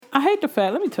hate the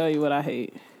fact. Let me tell you what I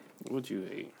hate. What you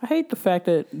hate? I hate the fact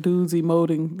that dudes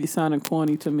emoting be sounding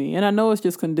corny to me, and I know it's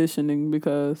just conditioning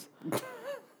because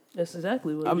That's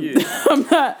exactly what I'm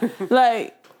not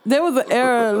like there was an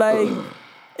era like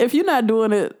if you're not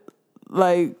doing it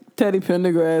like Teddy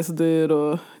Pendergrass did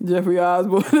or Jeffrey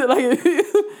Osborne, like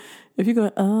if you're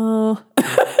going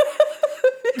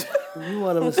you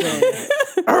want him to say.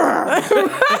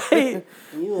 right.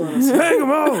 You want to say.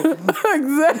 Him out.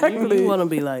 Exactly. You want to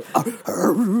be like.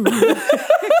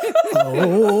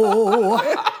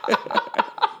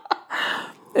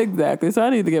 Exactly. So I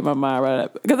need to get my mind right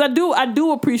up because I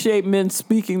do appreciate men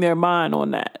speaking their mind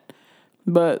on that,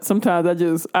 but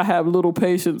sometimes I have little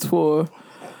patience for.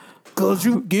 'Cause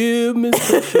you give me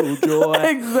special joy.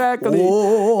 Exactly.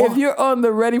 Oh. If you're on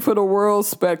the Ready for the World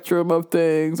spectrum of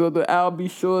things or the I'll Be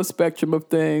Sure spectrum of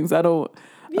things, I don't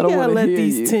gotta want to let hear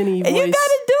these you. tinny And you voice-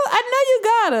 gotta do. I know you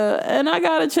gotta, and I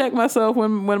gotta check myself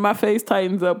when my face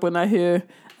tightens up when I hear.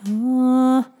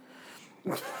 Let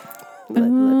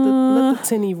the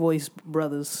tinny voice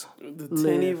brothers The live.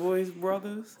 Tinny Voice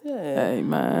Brothers. Yeah. Hey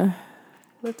man,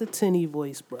 Let the tinny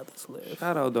voice brothers live.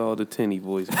 Shout out to all the Tinny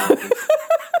Voice Brothers.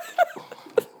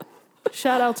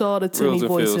 Shout out to all the tinny Reels and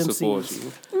voice Fields support MCs.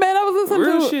 you. man, I was Real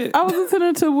listening to shit. I was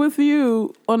listening to With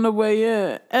You on the way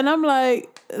in, and I'm like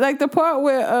the part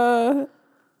where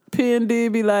P and D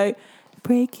be like.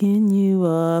 Breaking you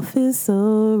off is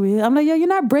so real. I'm like, yo, you're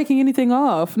not breaking anything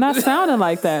off. Not sounding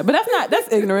like that. But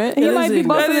that's ignorant. He That might is be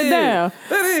ignorant. busting it down.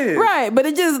 That is. Right, but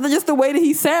it just the way that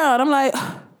he sound. I'm like,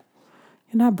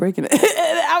 you're not breaking it.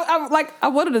 I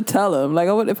wanted to tell him. Like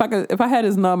if I had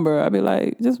his number, I'd be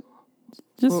like, just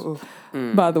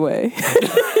by the way.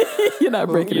 You're not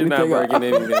breaking You're anything not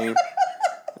breaking off. anything.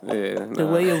 Yeah. The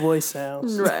way your voice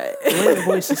sounds. Right. The way your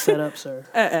voice is set up, sir.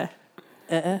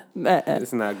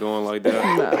 It's not going like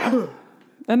that.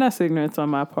 And that's ignorance on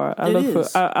my part.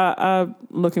 I'm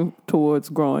looking towards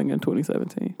growing in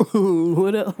 2017.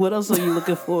 What else are you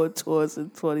looking forward towards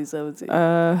in 2017?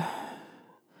 I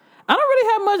don't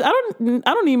really have much.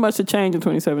 I don't need much to change in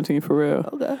 2017 for real.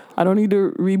 Okay. I don't need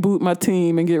to reboot my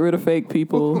team and get rid of fake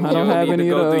people. I don't have need any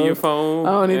to of go those. through your phone.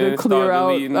 I don't need to and clear start out.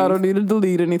 deleting. I don't need to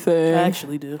delete anything. I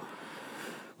actually do.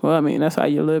 Well, I mean, that's how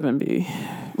you live and be.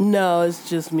 No, it's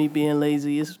just me being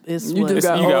lazy. It's You what, just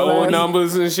got You got old old ass.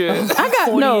 numbers and shit. I got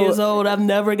 40 years old. I've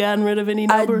never gotten rid of any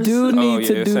I numbers. do need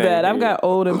to yeah, do same that. I've here. got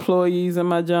old employees in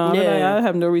my job. Yeah. I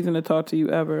have no reason to talk to you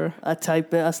ever. I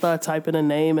start typing a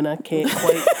name and I can't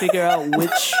quite figure out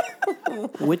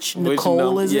which Nicole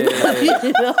number? is Yeah. it.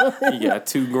 You know? You got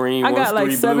 2 green I ones, got like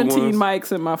 3 blue 17 ones.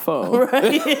 mics in my phone.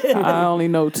 I only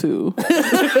know 2.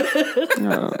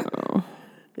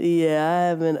 Yeah, I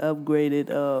haven't upgraded,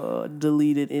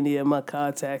 deleted any of my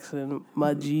contacts in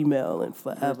my Gmail in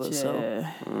forever. So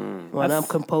when I'm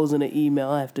composing an email,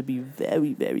 I have to be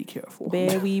very, very careful.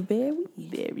 Very. Very,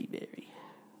 very.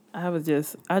 I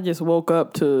just woke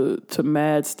up to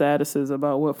mad statuses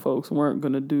about what folks weren't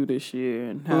gonna do this year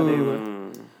and how they were,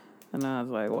 and I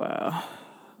was like, wow,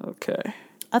 okay.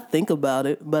 I think about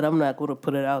it, but I'm not going to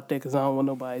put it out there because I don't want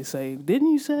nobody to say,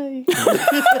 didn't you say?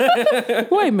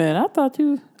 Wait a minute, I thought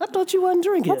you wasn't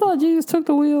drinking. I thought Jesus took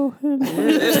the wheel.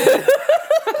 I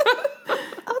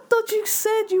thought you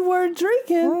said you weren't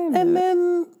drinking, and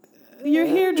then you're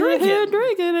here drinking. You're here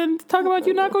drinking and talking about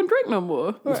you not gonna drink no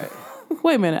more. Right.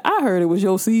 Wait a minute, I heard it was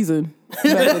your season back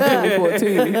in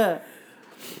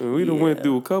 2014. We done went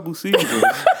through a couple seasons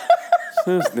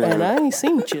since then. And I ain't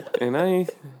seen you. And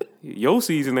your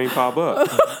season ain't pop up.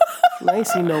 I ain't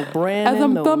seen no Brandon. As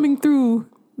I'm thumbing through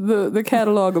the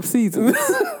catalog of seasons,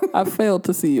 I failed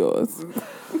to see yours.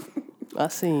 I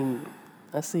seen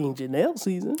Janelle's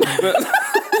season.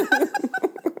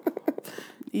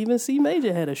 Even C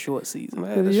Major had a short season.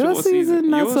 Man, the Your short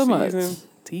season, not Your so much. season,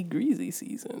 T Greasy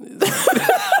season is.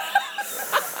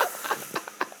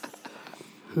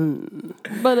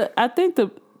 But I think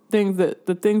the things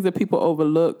that people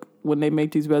overlook when they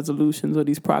make these resolutions or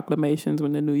these proclamations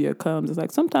when the new year comes is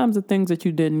like sometimes the things that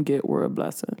you didn't get were a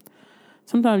blessing.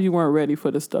 Sometimes you weren't ready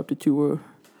for the stuff that you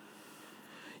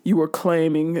were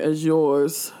claiming as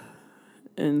yours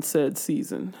in said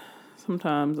season.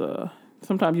 Sometimes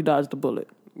you dodged a bullet.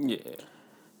 yeah.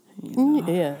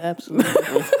 Yeah,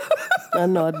 absolutely. I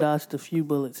know I dodged a few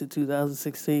bullets in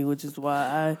 2016, which is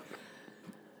why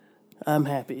I'm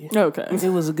happy. Okay. It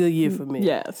was a good year for me.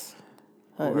 Yes.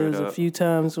 There was a few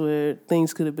times where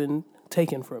things could have been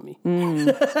taken from me.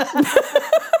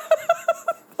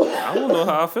 I don't know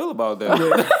how I feel about that.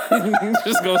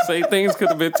 Just gonna say things could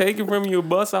have been taken from you,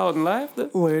 bust out in laughter.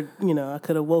 Where, I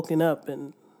could have woken up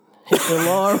and hit the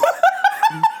alarm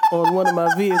on one of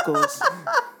my vehicles.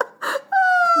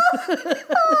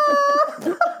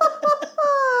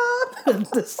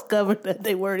 Discovered that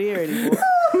they weren't here anymore.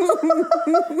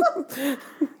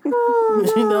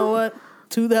 You know what?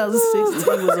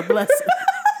 2016 was a blessing.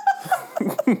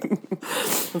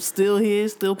 I'm still here,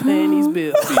 still paying these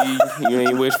bills. See, you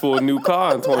ain't wish for a new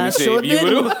car in 2010. sure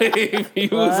You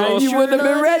wouldn't have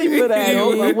been ready for that.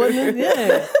 I wasn't,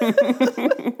 yeah.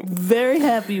 Very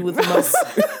happy with my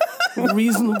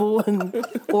reasonable and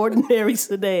ordinary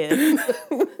sedan.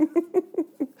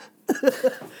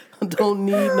 I don't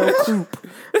need no coupe.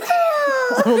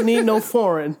 I don't need no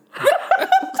foreign.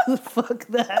 Fuck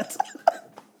that.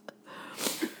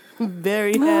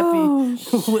 Very happy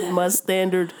with my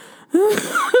standard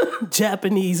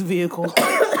Japanese vehicle.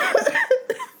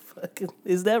 Fucking,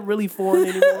 is that really foreign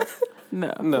anymore?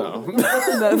 No.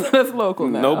 That's local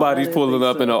now. Nobody's pulling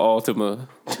up in an Altima.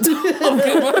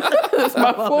 That's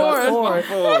my foreign.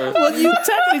 Well, you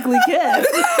technically can.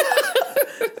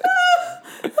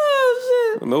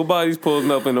 Oh, shit. Nobody's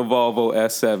pulling up in a Volvo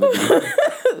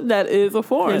S70. That is a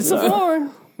foreign. It's a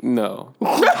foreign. No.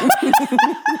 No,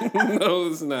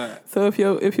 it's not. So if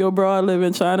your broad live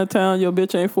in Chinatown, your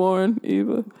bitch ain't foreign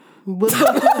either. What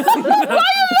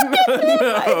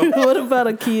about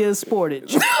a Kia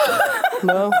Sportage?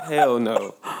 No? Hell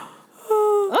no.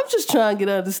 I'm just trying to get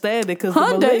understanding because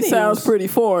Hyundai sounds pretty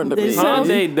foreign to me. It sounds-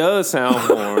 Hyundai does sound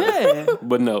foreign. Yeah.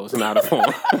 But no, it's not a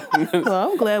foreign.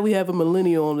 Well, I'm glad we have a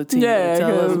millennial on the team Yeah, to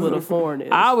tell us 'cause what a foreign is.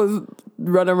 I was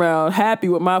running around happy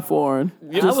with my foreign.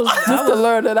 Just to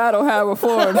learn that I don't have a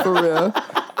foreign for real.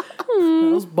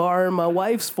 I was borrowing my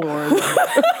wife's foreign.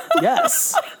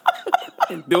 Yes.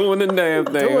 Doing the damn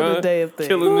thing, Doing the damn thing.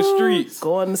 Killing the streets.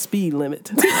 Going the speed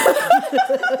limit.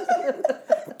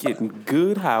 Getting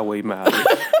good highway mileage.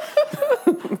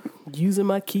 Using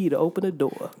my key to open a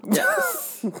door.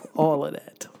 Yes. All of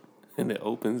that. And it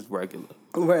opens regular.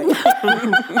 Right.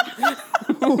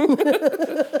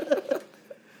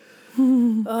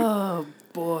 Oh,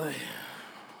 boy.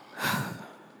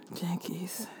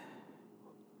 Yankees.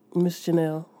 Miss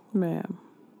Janelle, Ma'am.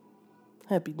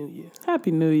 Happy New Year.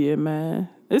 Happy New Year, man.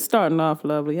 It's starting off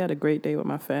lovely. Had a great day with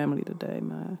my family today,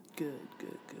 man. Good.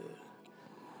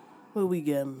 What we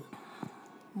got?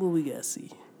 What we got,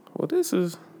 see? Well, this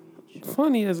is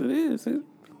funny as it is. It's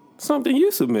something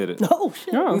you submitted. Oh,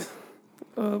 shit.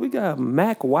 Oh, We got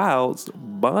Mac Wild's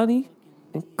Bonnie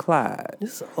and Clyde.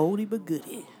 This is an oldie but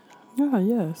goodie. yeah,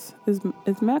 yes. Is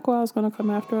Mac Wiles gonna come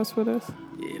after us for this?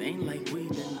 It ain't like we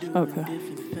been doing Okay.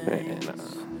 different Man,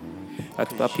 things. I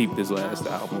peeped his last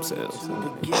album sales.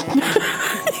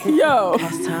 Yo.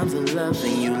 Past times of love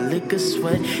and you lick a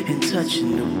sweat and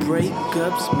touching the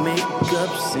breakups,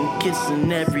 makeups, and kissing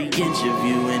every inch of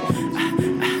you. And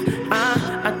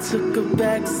I took a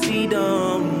backseat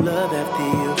on love after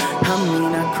you. I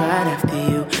mean, I cried after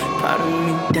you. Part of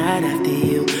me died after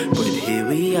you. But here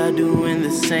we are doing the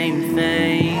same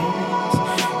things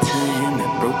to him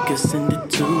that broke us into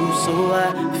two. So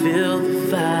I feel the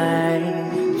vibe.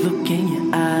 Look in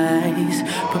your eyes,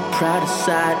 put pride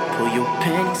aside, pull your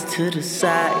panties to the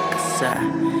side, 'cause I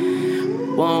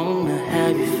wanna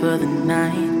have you for the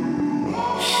night.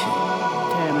 Shit,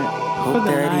 Damn it. hope For the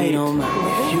that night. he don't mind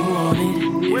if you want it.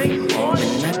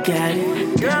 And I got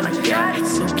it, girl, I got it.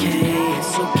 It's okay,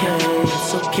 it's okay,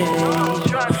 it's okay.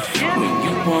 When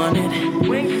you want it,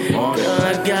 girl, I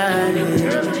got it.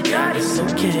 It's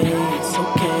okay, it's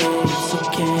okay, it's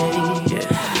okay.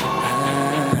 Yeah.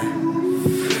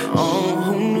 Oh,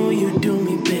 who knew you do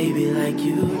me, baby, like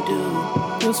you do?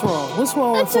 What's wrong? What's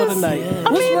wrong with For the Night?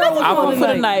 I mean, nothing wrong for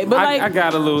the night, but I like,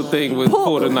 got a little thing with Pull-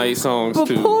 for the night songs but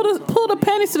too. pull the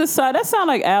panties to the side. That sound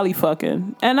like Allie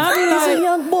fucking, and I be He's a like,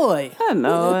 young boy. I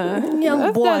know, Young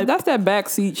that's boy. That's that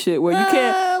backseat shit where you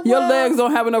can't. Your well- legs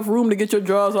don't have enough room to get your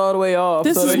drawers all the way off.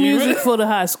 This so is that you- music for the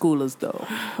high schoolers, though.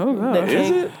 Oh God.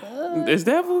 Is it? Is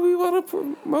that what we want to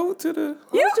promote to the?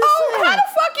 How the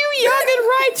fuck you young and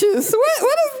righteous?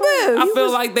 What is this? I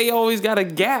feel like they always got a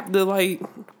gap to like.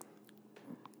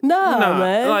 Nah,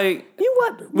 man. like you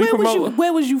what? we promote-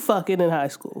 Where was you fucking in high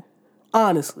school?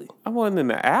 Honestly, I wasn't in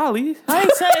the alley. I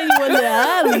ain't saying you in the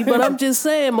alley, but I'm just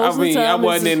saying most I of the mean, time I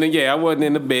wasn't in the I wasn't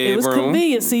in the it was bedroom.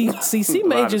 convenient. See, C A lot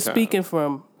Major of time. speaking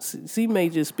from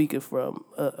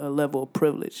a level of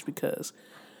privilege because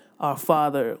our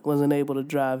father wasn't able to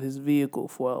drive his vehicle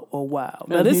for a while.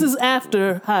 Now And this he- is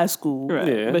after high school, Right.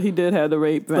 Yeah. But he did have the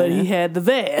rape van. but he had the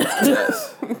van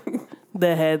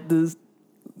that had the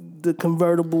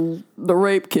convertible. the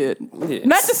rape kit. Yes.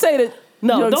 Not to say that.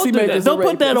 No, Young don't C. do that. Major's a Don't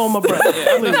put that rapist. on my brother.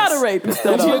 He's not a rapist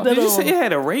at all. Did you say it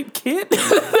had a rape kit?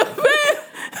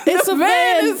 It's a Van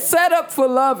van. is set up for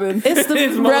loving. It's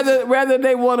the whether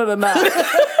they want it or not.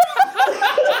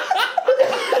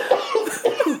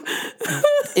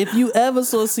 If you ever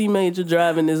saw C Major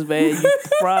driving this van, you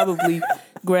probably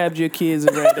grabbed your kids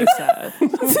and ran inside. C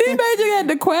Major had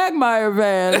the Quagmire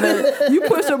van. Man. You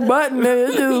push a button and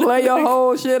it just lay your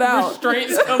whole shit out.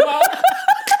 Restraints come out.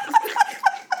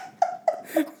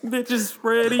 Bitches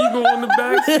spread eagle on the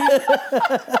back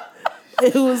seat.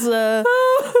 It was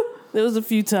there was a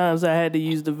few times I had to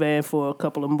use the van for a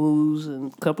couple of moves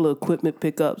and a couple of equipment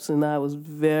pickups, and I was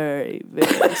very,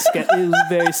 very it was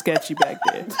very sketchy back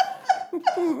there.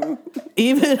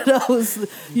 Even though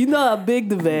you know how big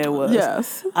the van was.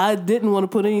 Yes. I didn't want to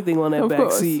put anything on that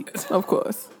back seat. Of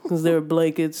course. Because there were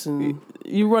blankets and...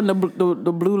 You run the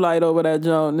blue light over that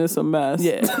joint, it's a mess.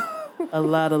 Yeah. A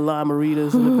lot of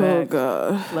Lamaritas in the back.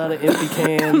 Oh, God. A lot of empty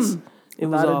cans. It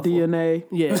was a lot awful. of DNA.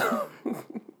 Yeah.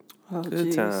 Oh,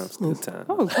 Good times. Good times.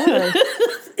 Oh, God.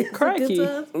 Cracky.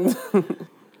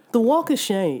 The Walk of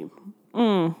Shame.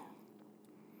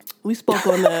 We spoke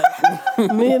on that.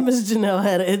 Me and Miss Janelle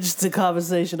had an interesting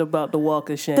conversation about the Walk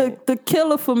of Shame. The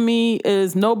killer for me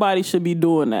is nobody should be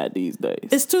doing that these days.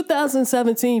 It's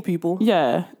 2017, people.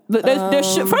 Yeah. First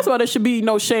of all, there should be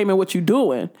no shame in what you're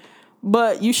doing.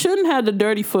 But you shouldn't have the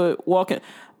dirty foot walking.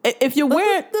 If you're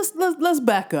wearing... Let's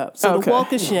back up. So Okay. the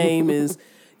Walk of Shame is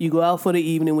you go out for the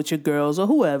evening with your girls or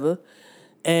whoever,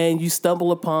 and you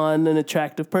stumble upon an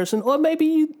attractive person, or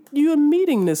maybe you're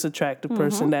meeting this attractive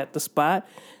person at the spot,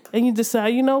 and you decide,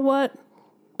 you know what?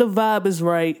 The vibe is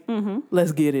right.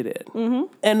 Let's get it in.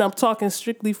 And I'm talking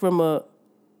strictly from a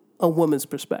woman's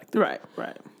perspective.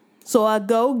 Right. So I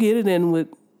go get it in with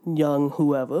young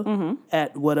whoever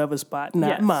at whatever spot,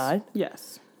 not mine.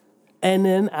 Yes. And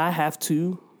then I have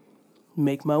to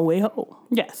make my way home.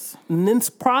 Yes. And this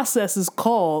process is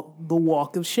called the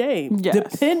Walk of Shame, Yes.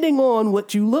 depending on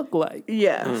what you look like,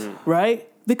 Yes. right?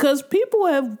 Because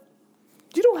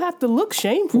you don't have to look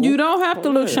shameful. You don't have to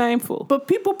look shameful. But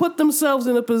people put themselves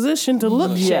in a position to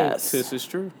look shameful. Yes. This is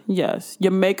true. Yes.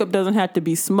 Your makeup doesn't have to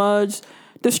be smudged.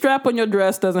 The strap on your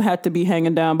dress doesn't have to be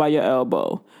hanging down by your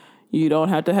elbow. You don't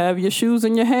have to have your shoes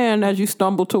in your hand as you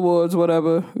stumble towards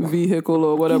whatever vehicle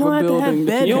or whatever don't have to have building.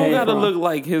 bed You don't came gotta from. look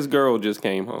like his girl just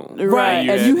came home. Right.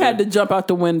 And you had to jump out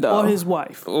the window. Or his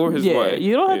wife. Or his yeah, wife.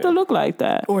 you don't have to look like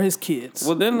that. Or his kids.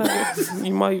 Well, then I guess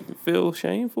you might feel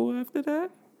shameful after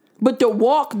that. But the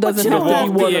walk doesn't you have don't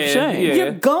to be one of yeah, shame. yeah.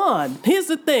 You're gone. Here's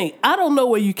the thing. I don't know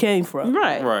where you came from.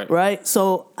 Right. Right?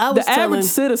 So I was The average telling...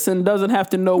 citizen doesn't have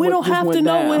to know We what don't just have went to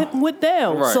know down. what went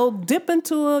down. Right. So dip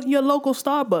into your local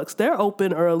Starbucks. They're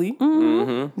open early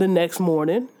the next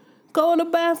morning. Go in the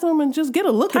bathroom and just get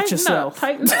a look at yourself.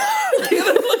 Tighten up.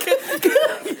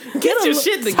 Get your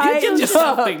shit together. Get Tighten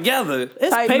yourself up. together.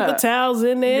 There's Tighten paper up. towels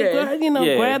in there. Yeah.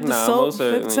 Yeah, Grab the nah, soap, most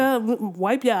certainly.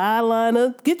 wipe your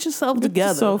eyeliner. Get yourself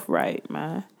together. So right,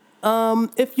 man.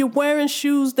 If you're wearing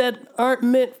shoes that aren't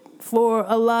meant for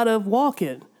a lot of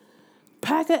walking,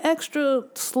 pack an extra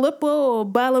slipper or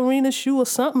ballerina shoe or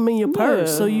something in your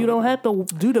purse so you don't have to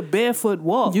do the barefoot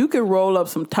walk. You can roll up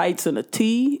some tights and a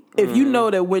tee. If you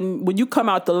know that when you come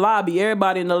out the lobby,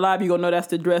 everybody in the lobby gonna know that's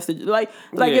the dress that like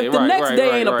Yeah, if the right, next right, day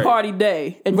right, ain't a right. party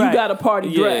day and Right. you got a party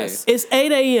Yeah. dress. It's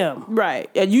 8 a.m. Right.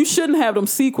 And you shouldn't have them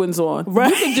sequins on. Right.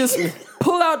 You can just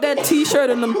pull out that t-shirt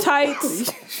and them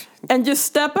tights and just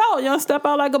step out. You know, step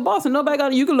out like a boss. And nobody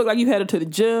got you can look like you headed to the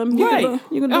gym. You Right. Can,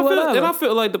 you can do whatever. And I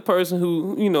feel like the person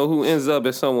who ends up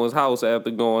at someone's house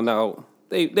after going out,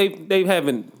 they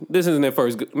haven't. This isn't their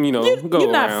first go You're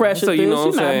not around. fresh at So you this. know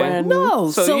what You're I'm not saying. brand new.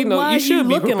 No, So you know why you are should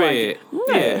be looking prepared. Like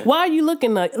Yeah. it? Why are you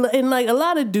looking like? And like a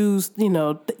lot of dudes,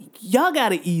 y'all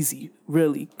got it easy,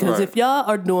 really, because Right. if y'all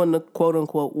are doing the quote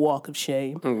unquote walk of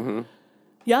shame,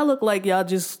 y'all look like y'all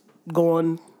just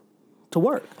going to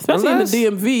work. Especially Unless-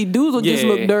 in the DMV, dudes will just Yeah.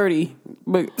 look dirty.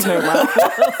 But never mind.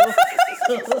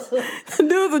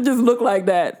 Dudes will just look like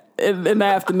that in the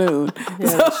afternoon.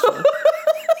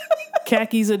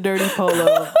 Khakis, a dirty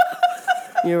polo.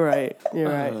 You're right.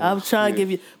 I'm trying to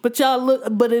give you, but y'all look,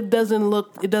 but it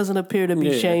doesn't appear to be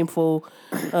Yeah. shameful.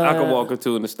 I could walk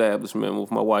into an establishment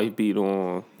with my wife beat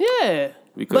on. Yeah.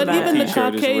 Because But my even the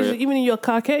t-shirt is Caucasian, red. even your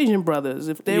Caucasian brothers,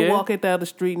 if they're Yeah. walking down the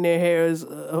street and their hair is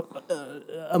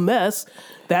a mess,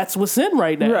 that's what's in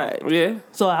right now. Right. Yeah.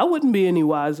 So I wouldn't be any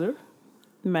wiser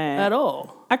Man. at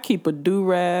all. I keep a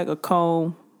do-rag, a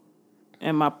comb,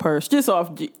 and my purse. Just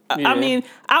off. I Yeah. mean,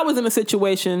 I was in a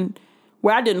situation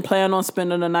where I didn't plan on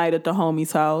spending the night at the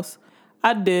homie's house.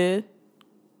 I did.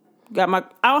 I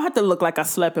don't have to look like I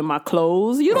slept in my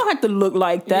clothes. You don't have to look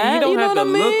like that. You don't know have what to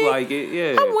I mean? look like it.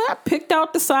 Yeah. I picked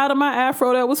out the side of my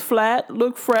afro that was flat,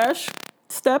 looked fresh,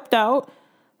 stepped out.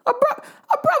 A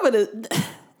brother,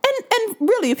 and And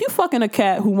really, if you fucking a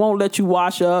cat who won't let you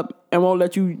wash up and won't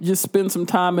let you just spend some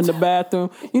time in the bathroom,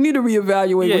 you need to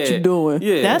reevaluate what you're doing.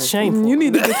 Yeah. That's shameful. You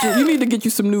need to get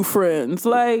you some new friends.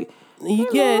 Like,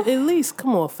 Yeah, at least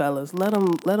come on, fellas. Let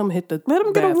them hit the. let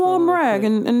them get a bathroom warm real rag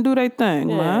quick. and do their thing,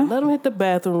 Yeah, man. let them hit the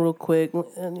bathroom real quick,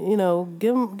 and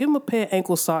give them a pair of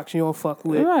ankle socks you don't fuck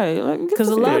with. Right, like, Because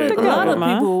a lot of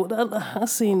man. people, I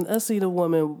seen a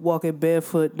woman walking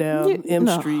barefoot down M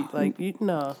Street. Like,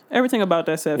 no. Everything about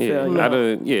that said failure. I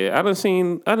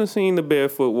done seen the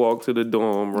barefoot walk to the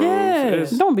dorm rooms. Yeah.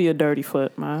 It's Don't be a dirty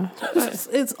foot, man.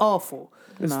 It's awful.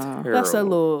 Nah. That's that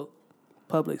little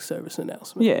public service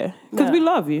announcement. Yeah, because we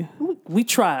love you. We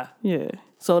try. Yeah.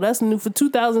 So that's new for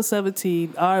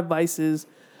 2017. Our advice is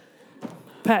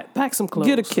pack some clothes.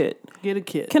 Get a kit. Get a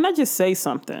kit. Can I just say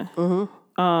something?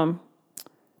 Mm-hmm.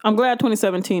 I'm glad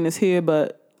 2017 is here,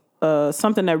 but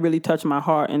something that really touched my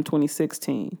heart in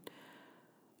 2016.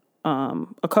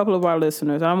 A couple of our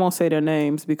listeners, I won't say their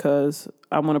names because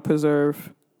I want to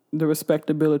preserve the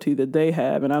respectability that they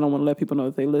have, and I don't want to let people know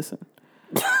that they listen.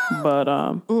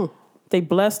 But they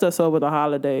blessed us over the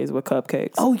holidays with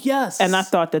cupcakes. Oh yes. And I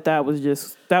thought that was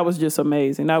just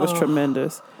amazing. That was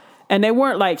tremendous. And they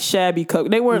weren't like shabby cook.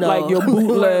 They weren't like your They weren't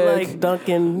bootleg. like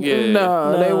Dunkin'. Yeah.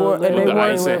 No, they were. And they the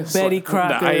weren't. ice Betty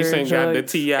Crocker The ice ain't got the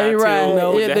drugs. T.I. Right. too.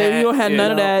 No, with the you don't hat. have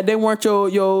none of that. They weren't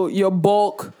your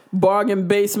bulk bargain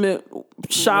basement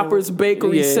shoppers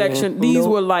bakery Yeah. section. These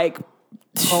were like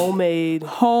Homemade,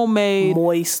 homemade,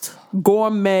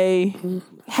 gourmet.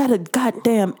 Had a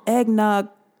goddamn eggnog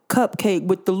cupcake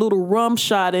with the little rum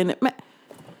shot in it. Man,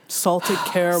 salted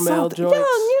caramel something- joints.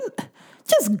 Yeah,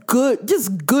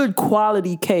 just good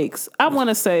quality cakes. I want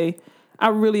to say I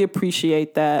really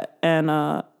appreciate that, and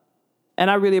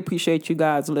I really appreciate you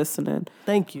guys listening.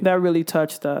 Thank you. That really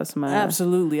touched us, man.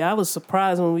 Absolutely. I was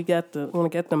surprised when we got the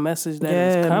message that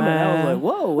Yeah, it's coming. I man. was like,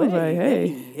 whoa, I was hey, like, hey,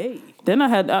 hey. hey. Then I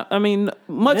had, much Then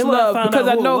when I love found because out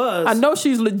I who it know was-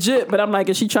 she's legit, but I'm like,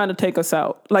 is she trying to take us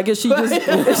out? Like, is she just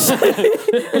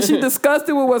is she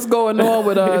disgusted with what's going on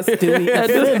with us?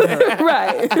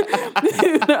 Right.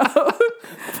 You know?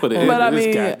 Put it But I into this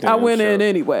mean, goddamn I went show. in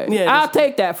anyway. Yeah, I'll just-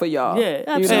 take that for y'all. Yeah, You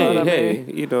know absolutely. what I Hey,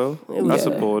 mean? I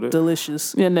support it.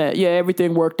 Delicious. And that,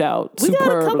 everything worked out We got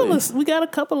superbly. a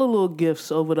couple of little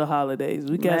gifts over the holidays.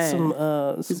 We got some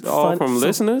All fun, from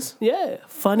listeners? Yeah,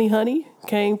 Funny Honey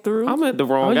came through. I'm at the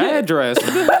wrong yeah. address.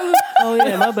 Oh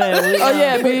yeah, my bad. Oh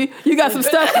yeah, B, you got some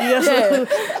stuff.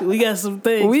 We got some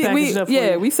things. we packaged up for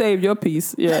you. we saved your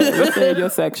piece. Yeah, we saved your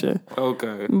section.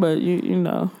 Okay. But you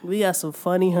know, We got some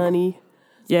Funny Honey.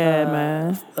 yeah,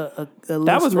 man. A That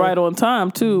was listener- right on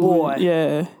time too. Boy.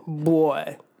 Yeah,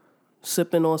 boy.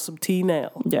 Sipping on some tea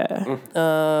now. yeah.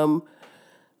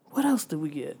 What else did we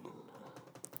get?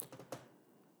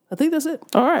 I think that's it.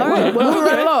 All right, right, well, moving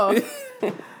right along.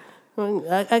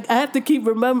 I have to keep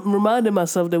reminding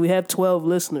myself that we have 12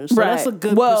 listeners. So that's a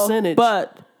good percentage.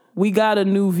 But we got a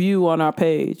new view on our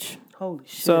page. Holy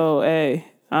shit. So, hey,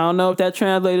 I don't know if that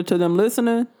translated to them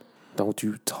listening. Don't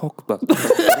you talk about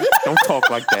that. Don't talk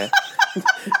like that.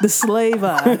 the slave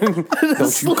eye.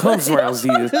 Don't you come around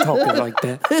here talking like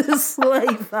that. The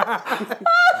slave eye.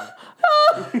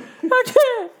 I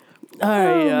can't. All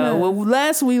right, well,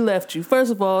 last we left you.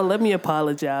 First of all, let me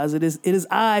apologize. It is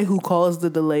I who caused the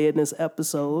delay in this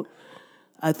episode.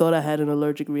 I thought I had an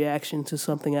allergic reaction to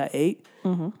something I ate.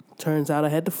 Mm-hmm. Turns out I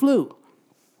had the flu.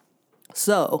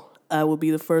 So I will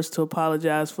be the first to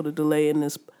apologize for the delay in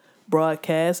this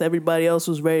broadcast. Everybody else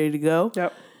was ready to go.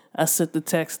 Yep. I sent the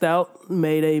text out,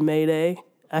 Mayday, Mayday.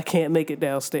 I can't make it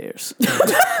downstairs.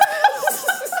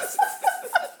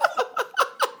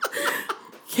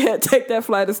 Can't take that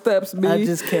flight of steps, B. I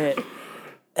just can't.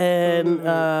 And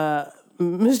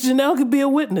Miss Janelle could be a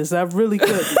witness. I really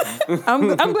couldn't.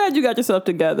 I'm glad you got yourself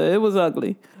together. It was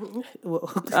ugly.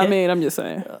 Well, I mean, I'm just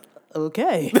saying.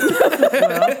 okay.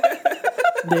 Well,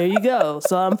 there you go.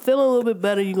 So I'm feeling a little bit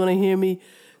better. You're going to hear me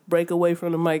break away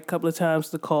from the mic a couple of times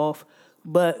to cough.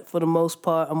 But for the most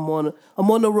part, I'm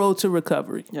on the road to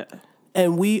recovery. Yeah.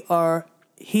 And we are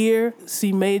here.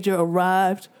 C Major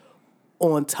arrived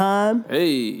on time.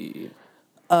 Hey.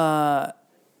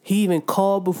 He even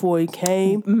called before he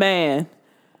came. Man,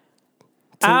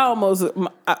 I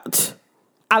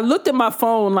looked at my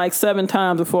phone like 7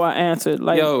 times before I answered.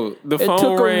 Like, Yo, the phone it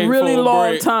took rang a really for a long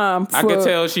break. time. I could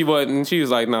tell she wasn't. She was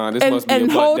like, nah, this must be a and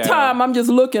butt whole down. time I'm just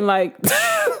looking like,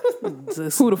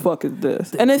 who the fuck is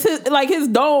this? And it's his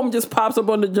dome just pops up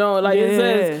on the joint like it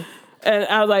says, and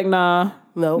I was like, nah,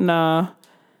 Nope. nah.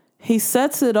 He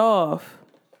sets it off.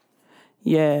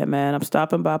 Yeah, man, I'm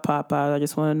stopping by Popeyes. I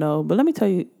just want to know, but let me tell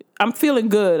you, I'm feeling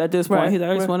good at this point. Right, He's like,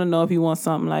 I just right. want to know if you want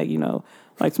something like,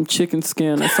 like some chicken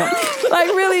skin or something. Like,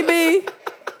 really, B?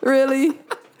 Really?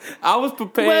 I was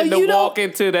prepared Well, you to don't- walk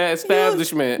into that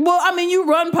establishment. Well, I mean, you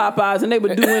run Popeyes and they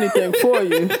would do anything for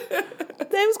you.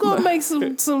 They was gonna make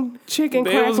some chicken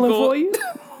They was crackling gonna- for you.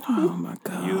 Oh my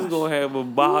God. You was gonna have a You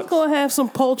box gonna have some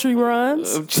poultry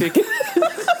rinds. of chicken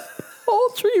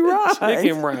Poultry rinds.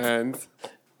 chicken rinds.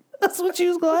 That's what you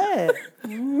was gonna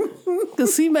have.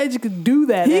 Cause C Major could do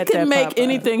that. He at can that make Popeye.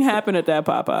 anything happen at that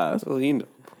Popeyes. Well,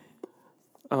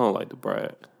 I don't like the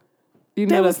brag. You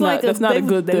That know was that's not a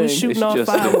good they thing. was shooting It's off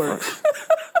just fireworks.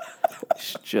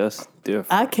 It's just different.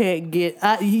 I can't get.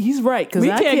 He's right because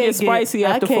We I can't get spicy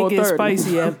after I can't get 4:30.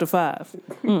 spicy after 5.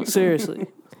 Seriously.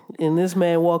 And this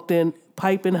man walked in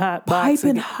piping hot, box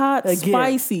Piping hot, again.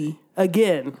 spicy.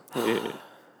 again. Yeah,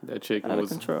 that chicken was.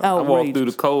 control. I walked through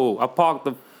Outrageous. the cold. I parked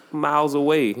miles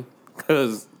away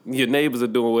because your neighbors are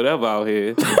doing whatever out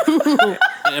here,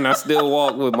 and I still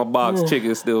walk with my box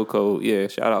chicken still cold. Yeah,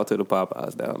 shout out to the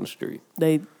Popeyes down the street.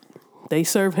 They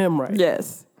serve him right.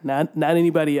 Yes. Not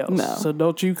anybody else. No. So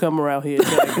don't you come around here and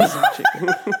try to get some chicken.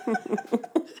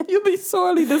 You'll be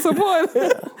sorely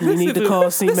disappointed. You need to call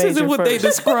C This Major isn't what first. they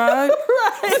describe.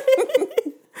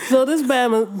 So this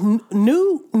Bama,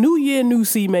 new year, new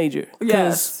C Major. 'Cause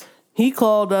Yes. he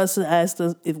called us and asked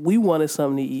us if we wanted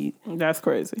something to eat. That's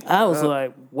crazy. I was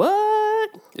like, what?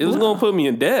 It was gonna put me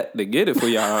in debt to get it for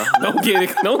y'all. Don't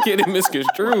get it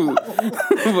misconstrued.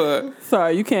 But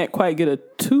Sorry, you can't quite get a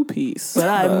 2-piece. But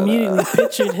I immediately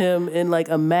pictured him in like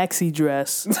a maxi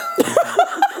dress.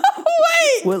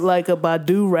 With like a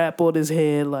Badu wrap on his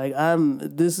head, like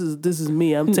this is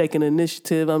me. I'm taking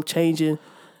initiative. I'm changing.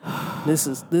 This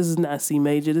is not C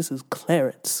Major. This is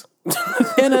Clarence. in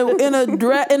a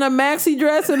maxi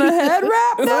dress and a head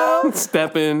wrap now?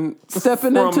 stepping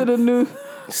Into the new,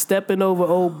 Stepping over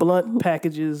old blunt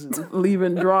packages.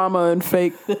 leaving drama and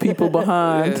fake people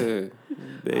behind. yeah,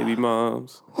 baby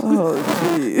moms. Oh,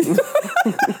 jeez.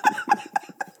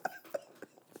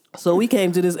 So we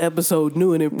came to this episode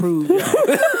new and improved,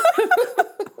 y'all.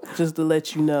 Just to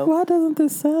let you know. Why doesn't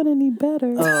this sound any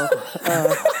better?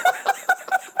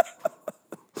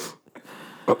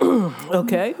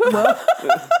 Okay. Well,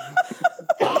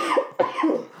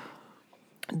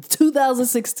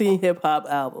 2016 hip hop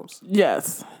albums.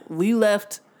 Yes. We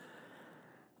left.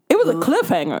 It was a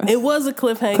cliffhanger. It was a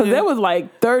cliffhanger. Because there was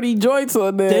like 30 joints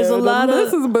on there. There's a lot of-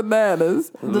 This is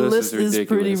bananas. The list is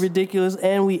pretty ridiculous,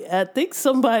 and I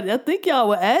think y'all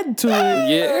were adding to it.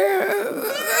 Yeah.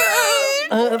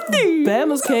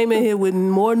 Bama's came in here with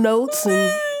more notes,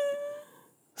 and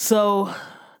so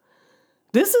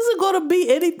this isn't going to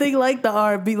be anything like the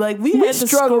R&B. Like we had to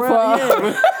struggled scrub- for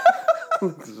yeah.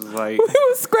 Like, We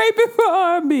was scraping for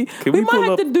R&B. can we might pull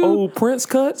have up to do. old Prince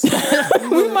cuts?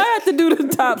 We might have to do the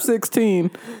top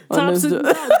 16. on this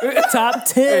Top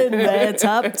 10, man.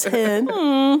 Top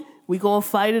 10. We going to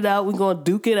fight it out. We're going to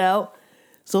duke it out.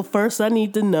 So first I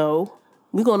need to know,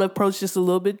 we're going to approach this a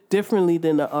little bit differently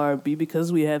than the R&B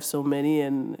because we have so many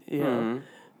and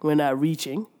we're not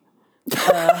reaching.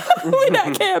 We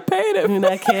not campaigning. We're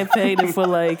not campaigning for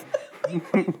like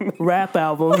rap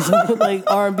albums, like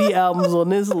R&B albums on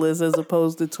this list as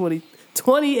opposed to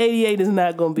 2088 is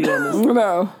not going to be on this list.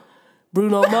 No.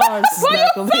 Bruno Mars is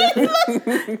not going to be on this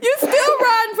list. You still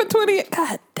riding for 20.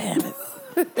 God damn it.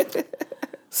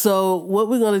 So what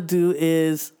we're gonna do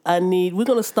is we're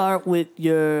gonna start with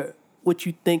what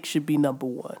you think should be number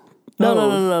one.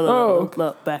 No,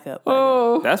 back up.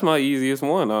 That's my easiest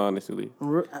one, honestly.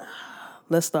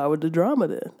 Let's start with the drama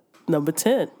then. Number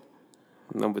 10.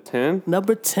 Number 10.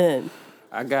 Number 10.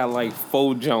 I got like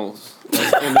 4 Jones.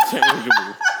 That's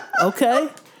interchangeable. Okay.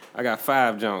 I got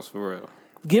 5 Jones for real.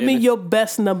 Give me your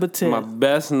best number 10. My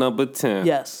best number 10.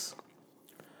 Yes.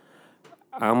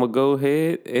 I'm going to go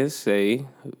ahead and say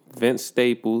Vince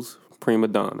Staples, Prima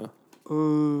Donna.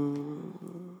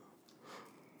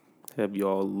 Have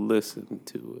y'all listened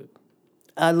to it?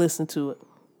 I listened to it.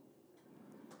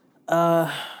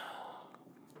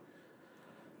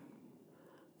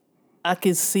 I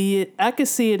can see it. I can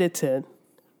see it at 10.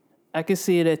 I can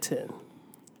see it at 10.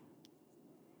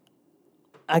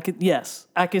 I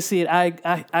can see it.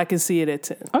 I can see it at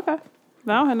 10. Okay. I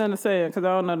don't have nothing to say because I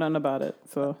don't know nothing about it.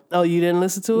 So Oh, you didn't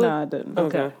listen to it? no, I didn't.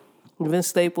 Okay. Vince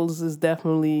Staples is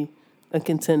definitely a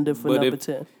contender for But number if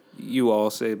 10. You all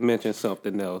said mention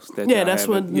something else. That Yeah, y'all that's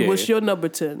what. haven't- yeah. What's your number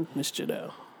 10, Miss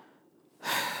Janelle?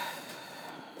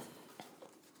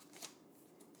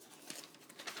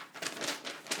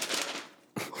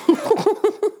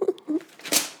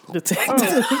 The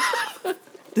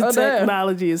damn.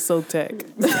 technology is so tech.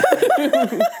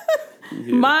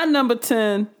 My number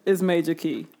 10 is Major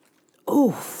Key.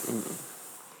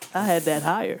 Oof. I had that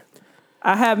higher.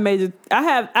 I had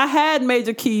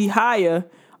Major Key higher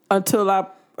until I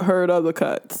heard other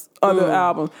cuts, other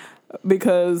albums,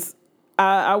 because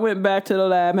I went back to the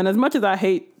lab, and as much as I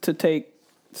hate to take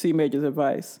C Major's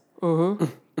advice,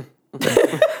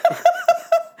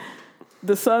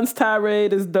 the Sun's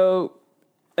Tirade is dope,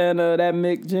 and that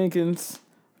Mick Jenkins,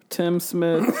 Tim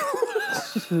Smith,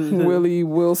 Willie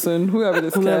Wilson, whoever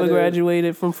this cat Whoever is.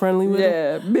 graduated from Friendly with him?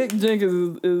 Yeah, Mick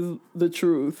Jenkins is the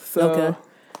truth. So Okay.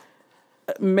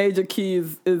 Major Key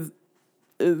is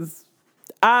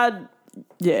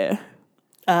yeah.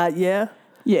 Yeah.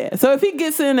 Yeah. So if he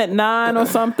gets in at 9 or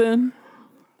something,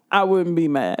 I wouldn't be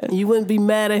mad. You wouldn't be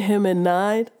mad at him at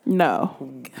 9?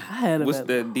 No. I had him What's at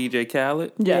that, DJ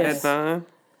Khaled? Yes. At 9?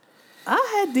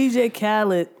 I had DJ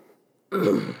Khaled.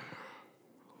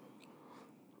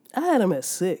 I had him at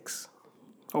 6.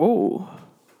 Oh.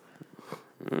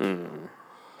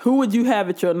 Who would you have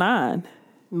at your 9?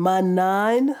 My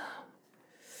 9,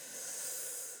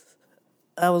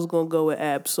 I was gonna go with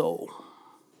Ab-Soul.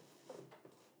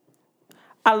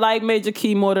 I like Major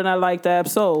Key more than I like the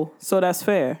Ab-Soul, so that's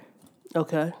fair.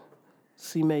 Okay.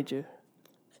 C major.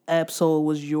 Ab-Soul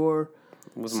was your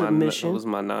submission. Was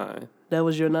my 9. That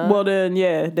was your 9? Well then,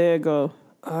 yeah, there you go.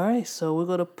 All right, so we're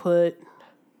gonna put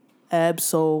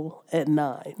Ab-Soul at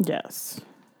 9. Yes.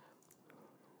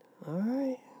 All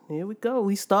right, here we go.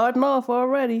 We starting off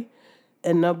already.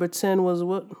 And number 10 was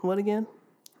what again?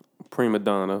 Prima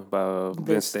Donna by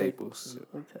Vince Staples.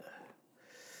 Okay.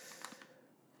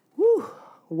 Woo.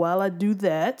 While I do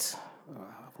that, I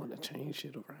want to change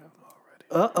shit around already.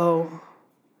 uh-oh.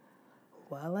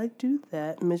 While I do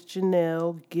that, Miss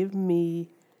Janelle, give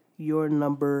your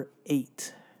number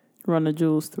 8. Run the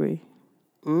Jewels 3.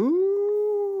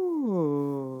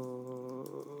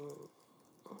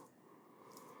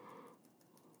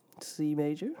 C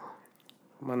major.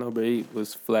 My number 8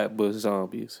 was Flatbush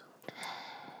Zombies.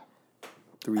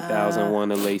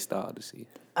 3001 A Laced Odyssey.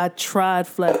 I tried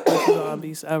Flatbush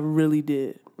Zombies. I really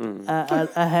did. I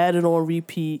had it on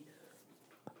repeat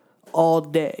all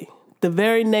day. The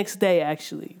very next day,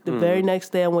 actually. The very next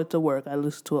day I went to work, I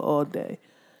listened to it all day.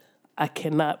 I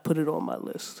cannot put it on my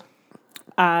list.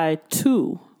 I,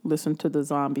 too, listened to the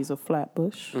Zombies of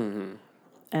Flatbush.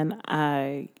 And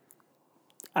I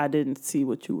didn't see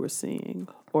what you were seeing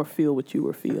or feel what you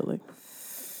were feeling.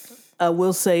 I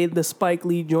will say the Spike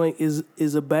Lee joint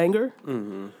is a banger,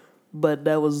 but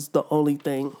that was the only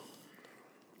thing.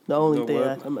 The only thing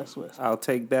I can mess with. I'll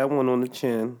take that one on the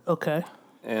chin, Okay.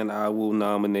 and I will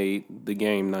nominate The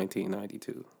Game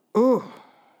 1992.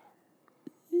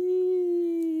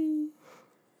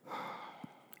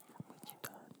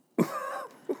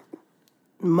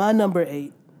 My number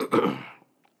 8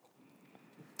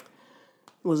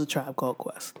 was A Tribe Called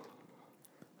Quest.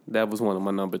 That was one of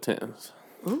my number 10s.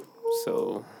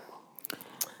 So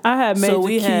I had Major So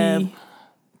we Key. have-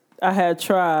 I had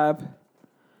Tribe.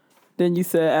 Then you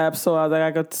said Ab-Soul. I was like,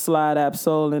 I could slide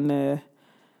Ab-Soul in there.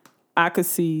 I could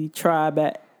see Tribe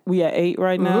at, we at 8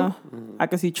 right now. I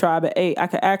could see Tribe at 8. I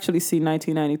could actually see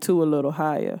 1992 a little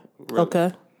higher. really,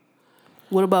 Okay.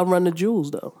 What about Run the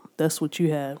Jewels, though? That's what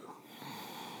you had.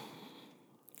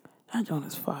 That joint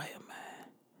is fire, man.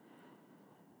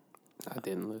 I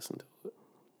didn't listen to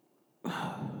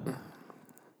it.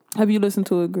 Have you listened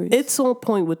to it, Grease? It's on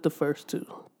point with the first two,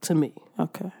 to me.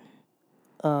 Okay.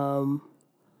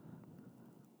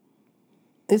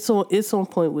 It's on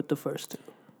point with the first two.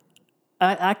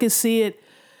 I can see it.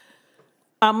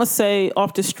 I'm going to say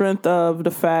off the strength of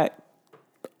the fact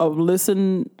of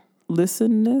listenosity.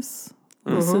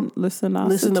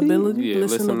 Listenability. Yeah,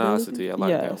 listenosity. I like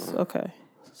that Yes, one. okay.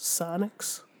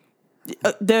 Sonics.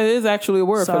 There is actually a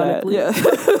word for that.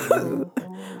 Sonically.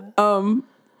 Yeah.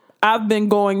 I've been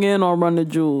going in on Run the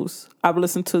Jewels. I've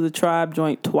listened to the Tribe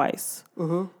joint twice.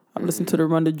 I've listened to the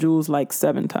Run the Jewels like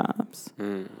 7 times.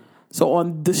 So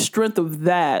on the strength of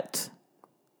that,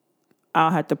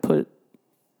 I'll have to put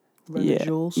Run the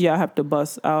Jewels. Yeah,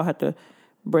 I'll have to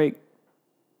break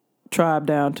Tribe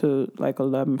down to like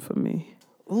 11 for me.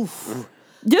 Oof.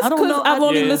 Just I don't because know. I've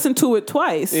only Yeah. listened to it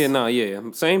twice. Yeah,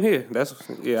 same here. That's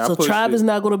yeah. So I pushed Tribe it. is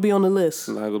not going to be on the list.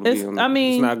 Not gonna It's- be on. I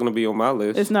mean, it's not gonna be on my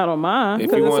list. It's not on mine. If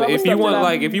 'cause you it's want, other if you stuff want, that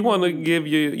like, if you want to give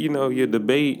your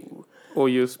debate or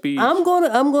your speech, I'm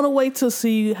gonna wait to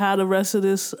see how the rest of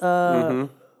this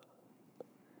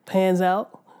pans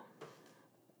out.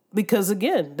 Because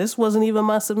again, this wasn't even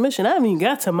my submission. I haven't even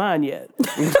got to mine yet.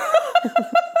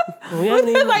 We haven't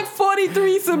It's even, like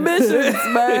 43 submissions,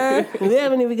 man. we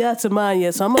haven't even got to mine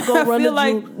yet. So I'm gonna go I Run feel the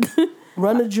like Jewels.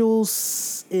 Run the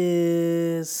Jewels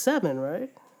is 7, right?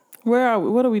 where are we?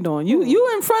 What are we doing? You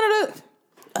in front of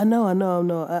the? I know.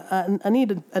 I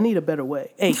need a better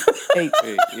way. Hey.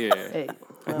 Yeah.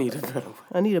 I need a better way.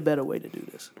 I need a better way to do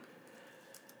this.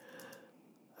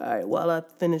 All right, while I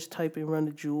finish typing Run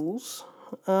the Jewels.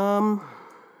 No,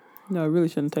 it really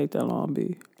shouldn't take that long,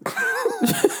 B.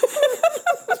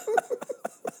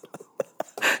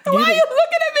 Why are you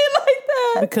looking at me like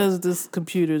that? Because this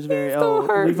computer is very Don't old.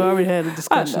 hurt We've me. already had a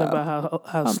discussion I know. about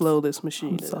how slow this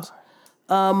machine is. sorry.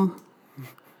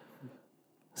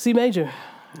 C major,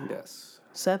 Yes.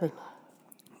 7.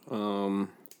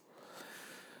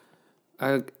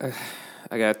 I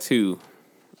got 2.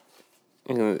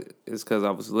 And it's because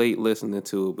I was late listening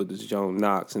to it, but it's Joan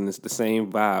Knox, and it's the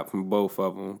same vibe from both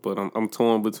of them. But I'm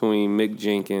torn between Mick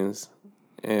Jenkins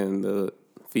and the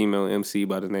female MC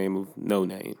by the name of No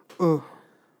Name.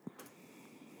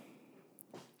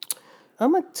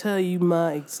 I'm going to tell you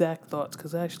my exact thoughts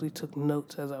because I actually took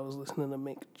notes as I was listening to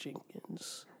Mick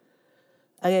Jenkins.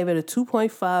 I gave it a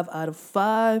 2.5 out of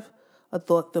 5. I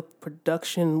thought the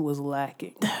production was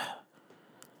lacking.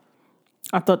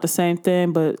 I thought the same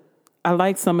thing, but I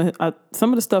like some of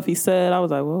the stuff he said. I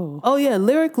was like, whoa. Oh, yeah,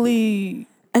 lyrically...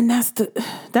 And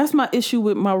that's my issue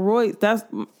with my Royce. That's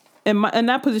in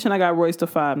that position. I got Royce to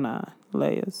 5'9"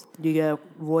 layers. You got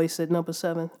Royce at number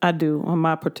 7? I do on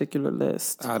my particular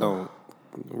list. I don't.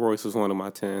 Royce was one of my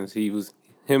 10s.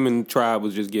 Him and Tribe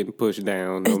was just getting pushed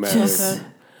down no matter.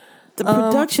 The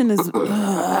production is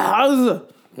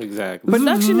Exactly.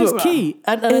 Production is key.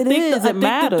 I think the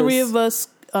matters. 3 of us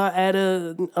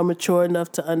are are mature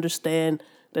enough to understand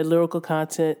that lyrical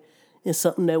content is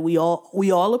something that we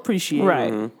all appreciate.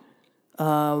 right.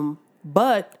 Mm-hmm.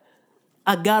 But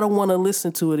I gotta want to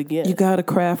listen to it again. You got to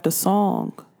craft a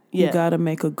song. Yeah. You got to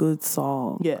make a good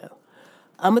song. Yeah.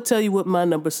 I'm gonna tell you what my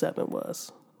number 7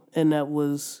 was, and that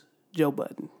was Joe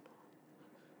Budden.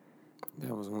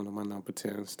 That was one of my number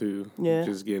 10s too. Yeah.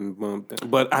 Just getting bumped.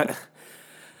 But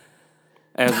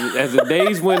as the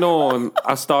days went on,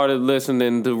 I started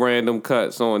listening to random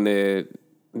cuts on there,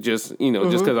 just just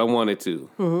because I wanted to.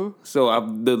 Mm-hmm. So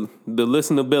the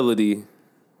listenability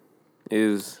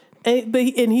is. And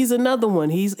he's another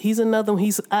one. He's another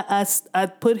one. I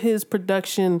put his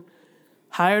production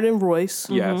higher than Royce.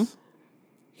 Yes.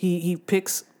 He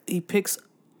picks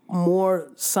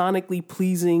more sonically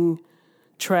pleasing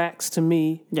tracks to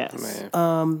me. Yes.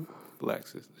 Man.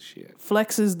 Flex is the shit.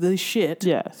 Flex is the shit.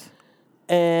 Yes.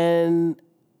 And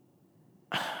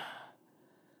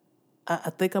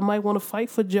I think I might want to fight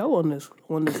for Joe on this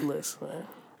list, man.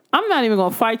 I'm not even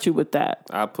gonna fight you with that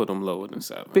I put him lower than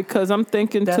 7. because I'm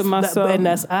thinking to myself.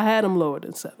 I had him lower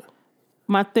than 7.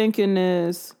 My thinking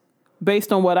is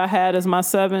based on what I had as my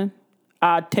 7.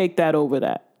 I'd take that over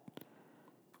that.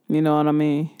 You know what I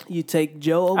mean? You take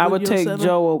Joe over I would your take 7?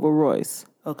 Joe over Royce.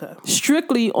 Okay.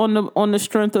 Strictly on the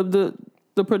strength of the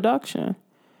production.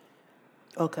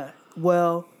 Okay.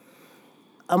 Well,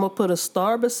 I'm gonna put a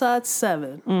star beside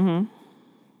 7. Mm-hmm.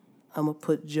 I'm gonna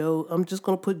put Joe. I'm just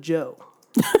gonna put Joe.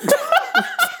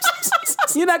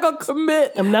 You're not gonna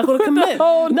commit. I'm not gonna with commit. the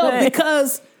whole No, thing.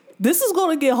 because this is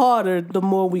gonna get harder the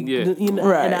more we,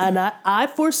 Right. And I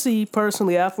foresee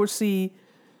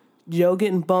Joe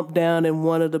getting bumped down and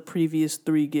one of the previous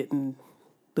 3 getting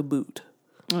the boot.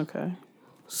 Okay.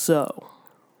 So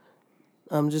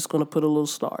I'm just gonna put a little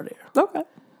star there. Okay.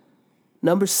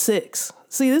 Number 6.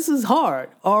 See, this is hard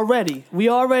already. We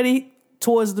already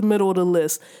towards the middle of the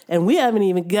list, and we haven't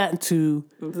even gotten to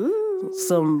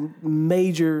some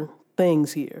major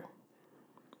things here.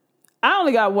 I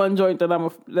only got one joint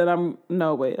that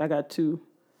no wait, I got 2.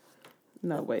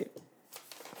 No wait.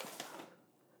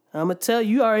 I'm gonna tell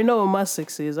you, you already know what my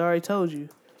 6 is. I already told you.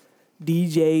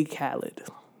 DJ Khaled.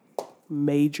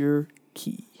 Major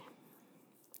Key.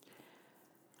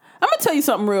 I'm gonna tell you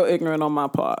something real ignorant on my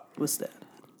part. What's that?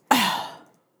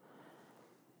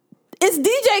 It's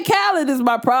DJ Khaled is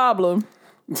my problem.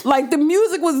 Like the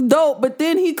music was dope, but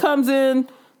then he comes in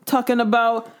talking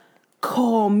about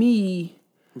call me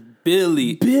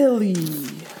Billy.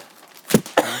 He's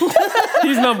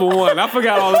number 1. I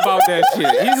forgot all about that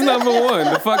shit. He's number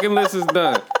 1. The fucking list is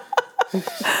done.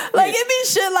 Like it be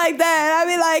shit like that. I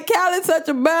mean, like Khaled's such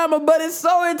a bammer, but it's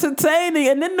so entertaining.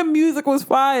 And then the music was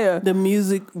fire. The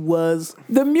music was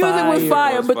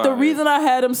fire. Was But the fire. reason I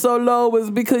had him so low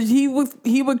was because he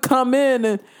would come in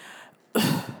and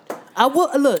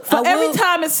every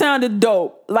time it sounded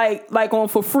dope, like on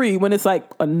For Free when it's like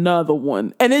another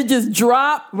one and it just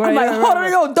dropped. I'm like, hold on,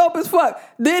 yo, dope as fuck.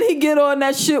 Then he get on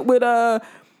that shit with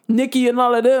Nicki and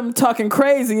all of them talking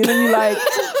crazy, and then you like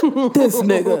this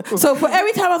nigga. So for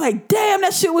every time I was like, damn,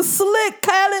 that shit was slick,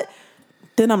 Khaled.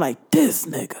 Then I'm like, this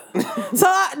nigga.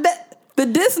 So The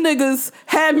diss niggas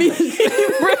had me.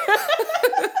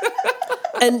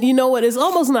 And you know what? It's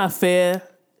almost not fair.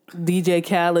 DJ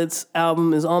Khaled's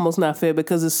album is almost not fair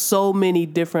because there's so many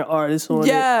different artists on it.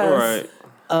 Yes.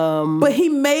 Right. But he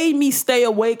made me stay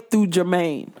awake through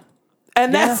Jermaine.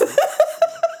 And that's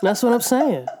That's what I'm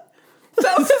saying. so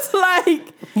it's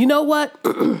like, You know what?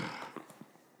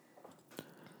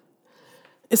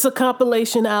 It's a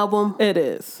compilation album. it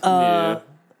is. Yeah.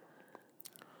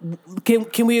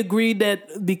 Can we agree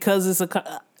that because it's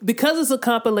a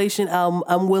compilation album,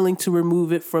 I'm willing to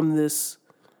remove it from this?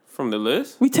 From the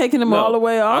list? We taking them all the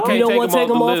way off. I can't You don't take wanna them take off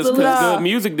them the off list the because list? Good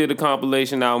Music did a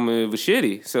compilation album and it was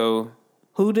shitty. So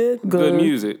Who did? Good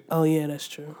Music. Oh yeah, that's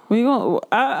true. We going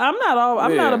I'm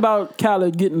not Yeah. about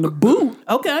Khaled getting the boot.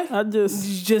 Okay, I just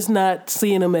you're just not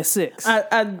seeing him at 6.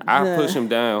 I nah. push him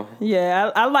down.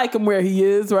 Yeah, I like him where he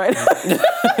is, right?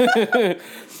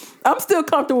 I'm still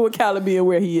comfortable with Khaled being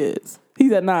where he is.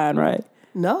 He's at 9, right?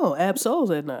 No, Absol's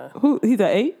at 9. Who? He's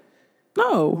at 8?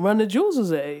 No. Run the Jewels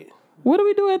is at 8. What do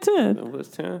we do at 10? It was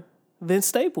 10. Vince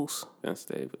Staples. That's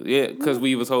stable. Yeah, because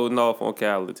we was holding off on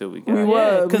Khaled until we got We it.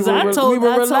 were. Because we I were told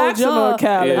relaxing y'all, on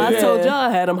Khaled. Yeah. I told y'all I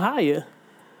had him higher.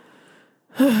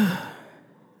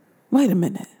 Wait a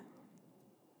minute.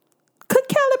 Could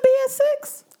Khaled be at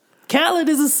 6? Khaled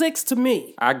is a 6 to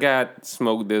me. I got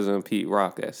Smoke DZA and Pete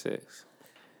Rock at 6.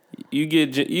 You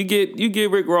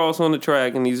get Rick Ross on the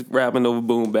track and he's rapping over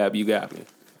boom bap. You got me.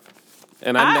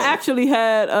 And I know, actually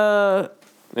had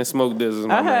and Smoke DZA's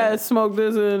my I had man. Smoke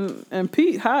DZA and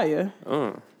Pete higher.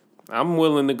 I'm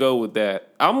willing to go with that.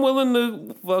 I'm willing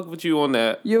to fuck with you on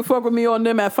that. You fuck with me on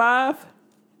them at 5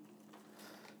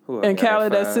 Who I and got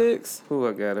Khaled at 5? 6. Who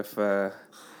I got at 5?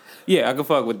 Yeah, I can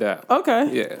fuck with that. Okay.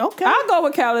 Yeah. Okay. I'll go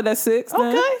with Khaled at 6. Then.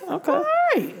 Okay. Okay. All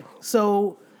right.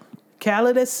 So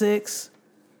Khaled at 6.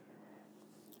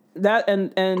 That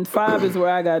and 5 is where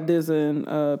I got DZA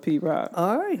and Pete Rock.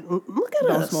 All right. Look at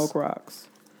Don't us. smoke rocks.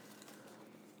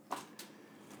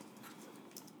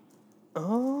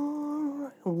 All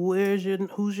right.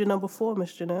 Who's your number 4,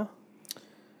 Miss Janelle?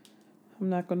 I'm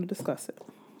not going to discuss it.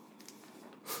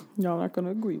 Y'all not going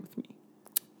to agree with me.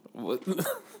 What?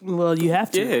 Well, you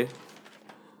have to. Yeah.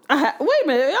 Wait a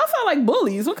minute. Y'all sound like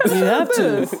bullies. What kind of You shit have is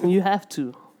this? to. You have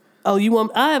to. Oh, you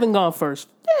want? I haven't gone first.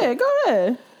 Yeah, go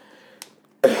ahead.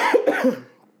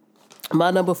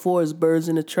 My number 4 is "Birds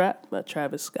in the Trap" by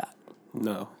Travis Scott.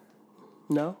 No.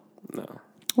 No.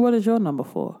 What is your number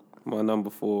 4? My number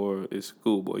 4 is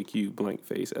Schoolboy Q Blank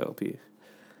Face LP.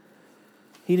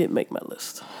 He didn't make my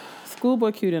list.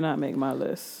 Schoolboy Q did not make my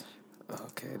list.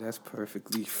 Okay, that's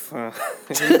perfectly fine.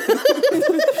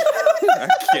 I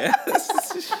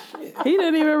guess. He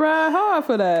didn't even ride hard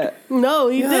for that. No,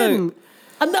 he didn't.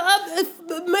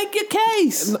 Make your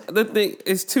case. The thing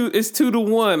is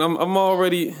 2-1. I'm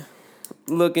already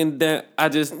looking down. I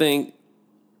just think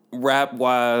rap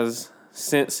wise,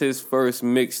 since his first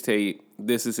mixtape,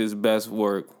 this is his best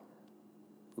work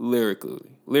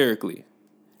lyrically.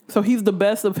 So he's the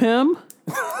best of him?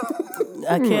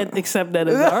 I can't accept that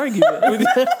as an argument.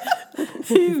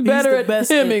 He's better the at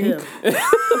best at hemming him.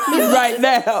 right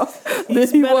now than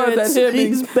he was at hemming.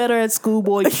 He's better at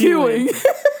Schoolboy Queuing. queuing.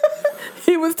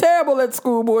 He was terrible at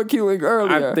Schoolboy Queuing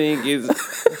earlier. I think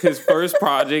his first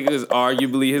project is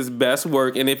arguably his best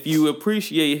work, and if you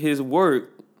appreciate his work,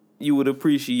 you would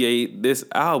appreciate this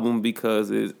album because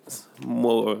it's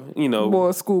more,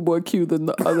 more Schoolboy Q than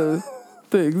the other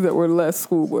things that were less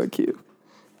Schoolboy Q.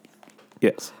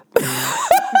 Yes.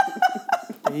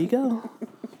 There you go.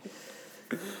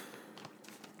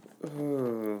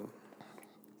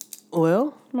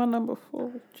 Well, My number 4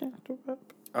 was Chance the Rapper.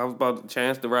 I was about to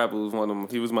Chance the Rapper was one of them.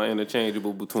 He was my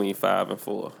interchangeable between 5 and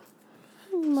 4.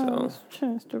 Mine was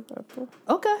Chance the Rapper.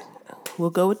 okay. We'll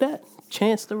go with that.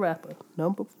 Chance the Rapper,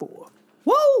 number 4.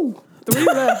 Woo! 3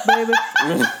 left, baby. Wait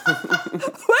a minute,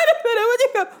 what you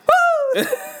go?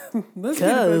 Woo!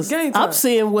 Because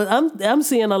I'm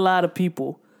seeing a lot of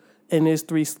people, and there's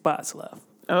 3 spots left.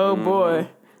 Oh boy,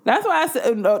 that's why I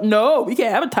said no. We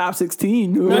can't have a top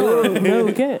 16. No,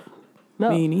 we can't. No,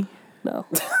 Meanie, no.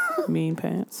 mean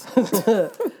pants.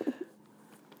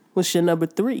 What's your number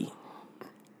 3?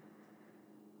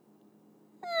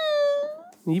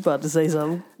 You about to say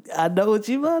something? I know what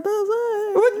you about to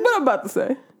say. What I'm about to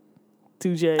say?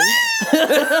 2J.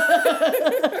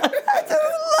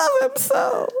 Love him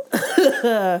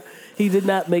so. He did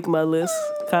not make my list.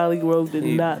 Kylie Grove did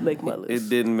not make my list. It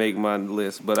didn't make my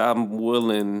list, but I'm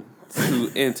willing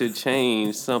to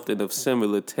interchange something of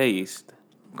similar taste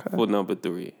for number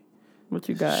 3. What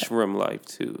you got? Shrimp Life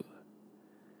 2.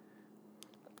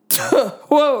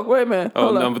 Whoa, wait a minute. Oh,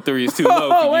 Hold up. number 3 is too low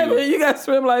for Oh, wait a you. minute. You got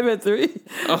Swim Life at 3.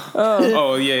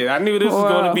 Oh, yeah. I knew this was Wow.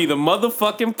 going to be the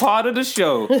motherfucking part of the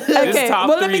show. This Okay, top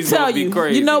well, let 3 me is tell going to you. be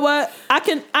crazy. You know what? I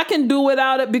can do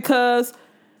without it because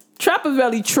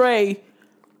Trappavelli Trey,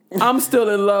 I'm still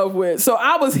in love with. So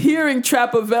I was hearing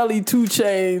Trappavelli 2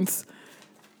 Chainz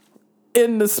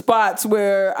in the spots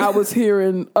where I was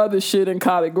hearing other shit in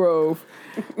College Grove.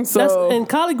 So And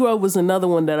College Grove was another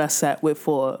one that I sat with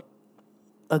for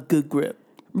a good grip.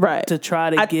 right to try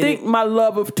to I get think it. my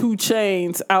love of 2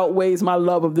 Chainz outweighs my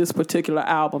love of this particular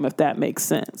album, if that makes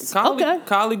sense.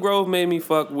 Collie Grove made me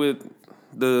fuck with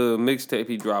the mixtape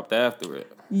he dropped after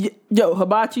it. Yo,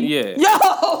 Hibachi? Yeah. Yo,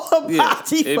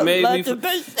 Hibachi It for made me lunch and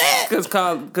fish. because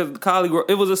Collie Grove,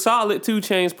 it was a solid 2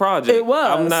 Chainz project. It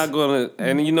was. I'm not gonna,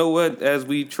 and you know what? As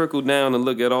we trickle down and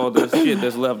look at all the shit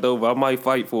that's left over, I might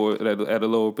fight for it at a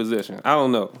lower position. I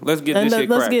don't know. Let's get this shit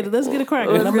cracking. Let's get it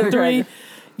cracking. Let's Number get it 3, cracking.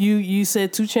 you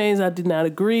said 2 Chainz. I did not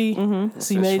agree.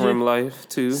 C major. Shrimp Life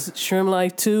too. Shrimp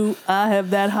Life 2. I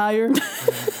have that higher.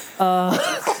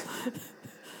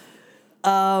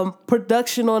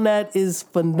 Production on that is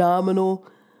phenomenal.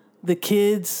 The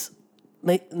kids,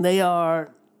 they are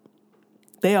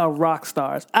rock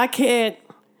stars. I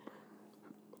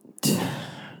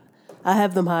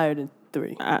have them higher than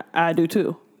 3. I do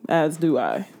too, as do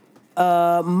I.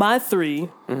 My 3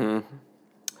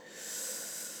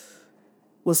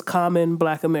 was Common,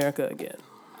 Black America Again.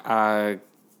 I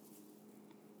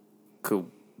could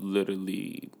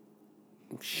literally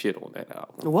shit on that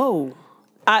album. Whoa.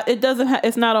 It doesn't.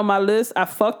 It's not on my list. I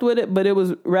fucked with it, but it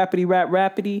was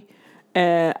rapidy,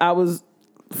 and I was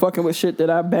fucking with shit that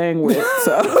I bang with.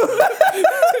 So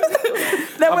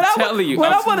now, I'm telling you,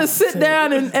 when I want to sit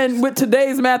down and with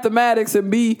today's mathematics and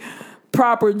be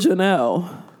proper Janelle,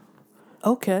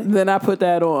 Okay. then I put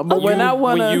that on. But when I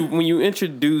want to, when you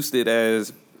introduced it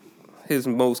as his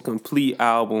most complete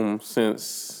album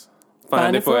since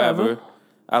Find It Forever,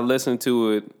 I listened to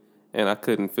it and I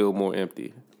couldn't feel more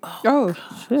empty. oh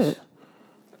shit,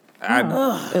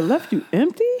 it left you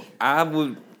empty. I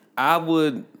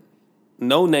would.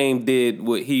 No Name did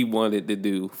what he wanted to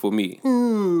do for me.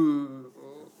 You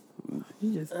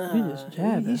just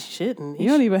jabbing. He's shitting. You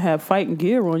don't even have fighting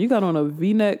gear on. You got on a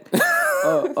V-neck,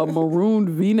 a maroon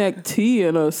V-neck tee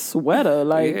and a sweater.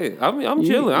 Like, Yeah, I'm you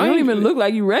chilling. I don't ain't even look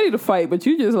like you ready to fight, but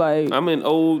you just like. I'm in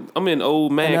old man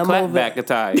I'm clapback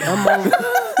attire.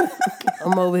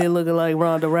 I'm over here looking like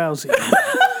Ronda Rousey.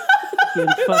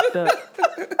 Getting fucked up.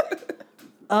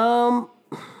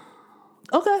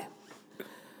 Okay.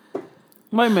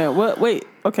 Wait a minute. What? Wait.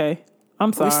 Okay.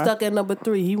 I'm sorry. We stuck at number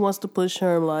 3. He wants to put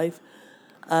Sherm Life.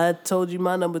 I told you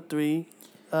my number 3.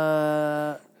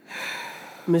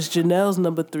 Miss Janelle's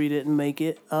number 3 didn't make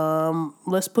it.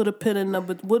 Let's put a pin in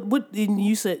number. What?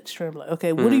 You said Sherm Life.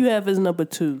 Okay. What do you have as number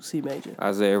 2? C major.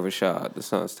 Isaiah Rashad, The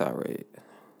Sun's Tirade.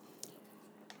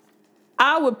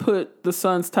 I would put the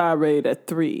Sun's Tirade at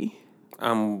 3.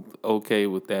 I'm okay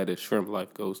with that if Shrimp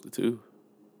Life goes to 2.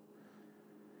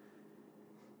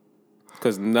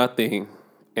 Because nothing,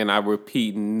 and I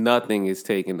repeat, nothing is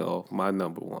taken off my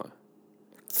number 1.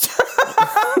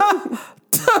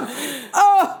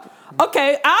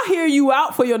 Okay, I'll hear you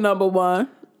out for your number 1,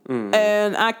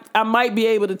 and I might be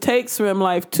able to take Swim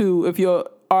Life 2 if your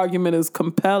argument is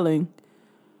compelling.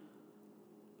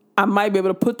 I might be able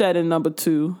to put that in number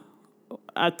 2.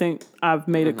 I think I've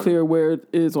made it clear where it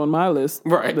is on my list.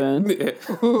 Right. Then.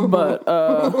 But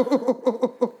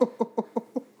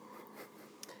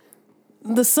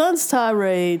The Sun's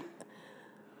Tirade.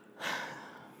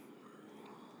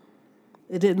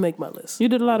 It didn't make my list. you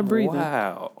did a lot of breathing.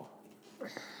 Wow.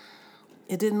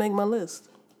 It didn't make my list.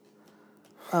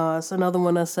 It's another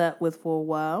one I sat with for a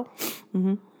while.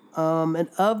 And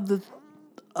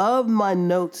of my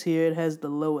notes here, it has the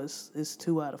lowest. It's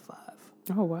 2 out of 5.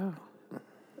 Oh wow.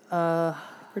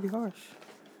 Pretty harsh.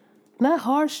 Not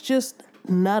harsh, just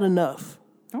not enough.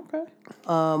 Okay.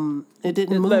 It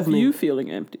didn't It move left me. you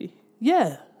feeling empty.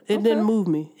 Yeah, it didn't move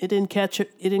me. It didn't capture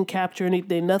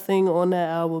anything. Nothing on that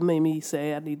album made me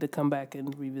say I need to come back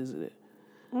and revisit it.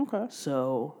 Okay.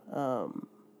 So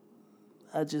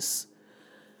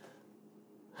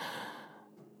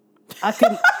I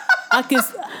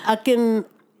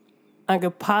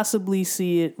could possibly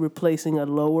see it replacing a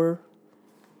lower.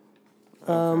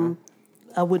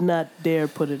 I would not dare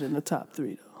put it in the top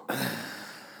 3 though.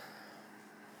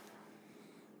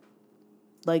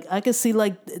 Like I could see,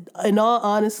 like, in all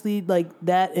honesty, like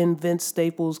that and Vince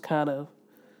Staples kind of.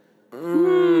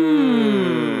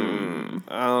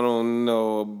 I don't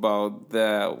know about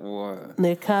that one.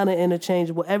 They're kind of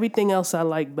interchangeable. Everything else I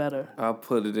like better. I'll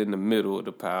put it in the middle of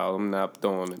the pile. I'm not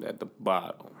throwing it at the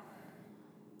bottom.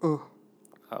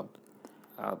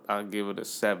 I'll give it a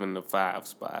 7 to 5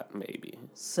 spot, maybe.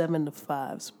 7 to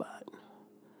 5 spot.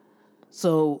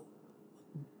 So,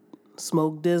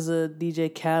 Smoke DZA, DJ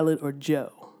Khaled, or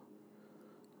Joe?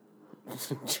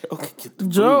 Joe can get the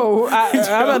Joe, I'm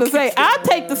about to say, I'll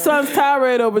take the Suns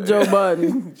tirade over Joe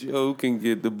Budden. boot. Joe can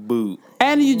get the boot.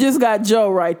 And you just got Joe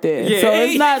right there. Yeah, so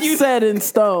it's not set in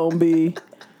stone, B.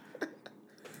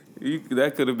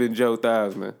 That could have been Joe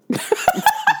Theismann.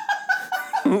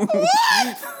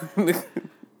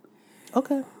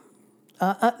 Okay.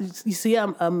 You see,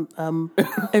 I'm.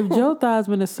 If Joe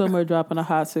Theismann is somewhere dropping a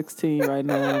hot 16 right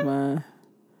now, man,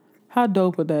 how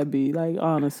dope would that be? Like,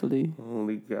 honestly.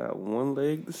 Only got one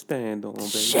leg to stand on, baby.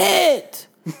 Shit!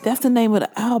 That's the name of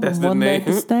the album, That's the One Leg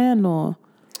to name. Stand On.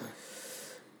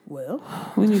 Well,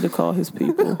 We need to call his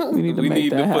people. We need to We make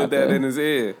need that to happen. put that in his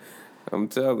head. I'm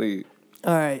telling you.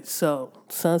 all right. So,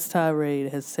 Suns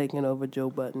tirade has taken over Joe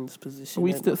Budden's position.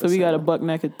 So we got a buck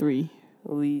naked 3.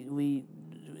 We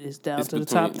it's down It's to the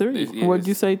between- top 3. yeah, What'd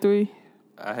you say, 3?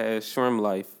 I had Shrimp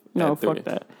Life. No, at 3. fuck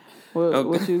that.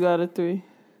 What you got at 3?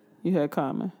 You had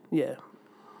Common. Yeah.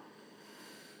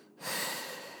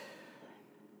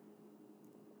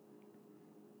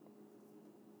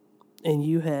 And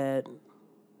you had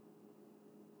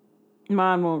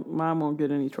Mine won't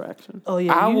get any traction. you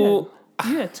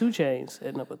had 2 Chainz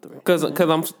at number 3.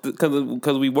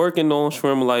 Because we working on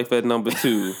Shrimp Life at number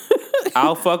 2.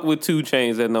 I'll fuck with 2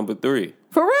 Chainz at number 3.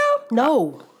 For real?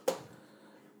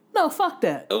 No, fuck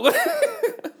that.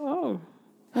 Oh.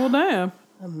 Well, damn.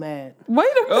 I'm mad. Wait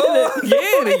a minute. Oh,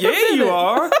 yeah, you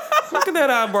are. Look at that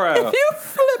eyebrow. If you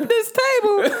flip this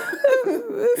table,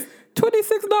 it's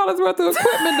 $26 worth of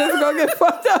equipment that's going to get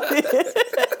fucked up here.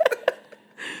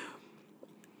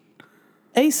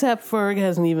 A$AP Ferg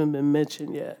hasn't even been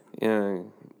mentioned yet. Yeah.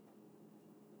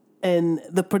 And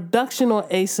the production on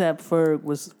A$AP Ferg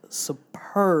was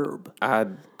superb. I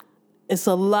It's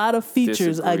a lot of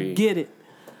features. Disagree. I get it.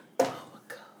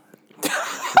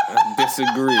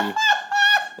 disagree.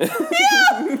 You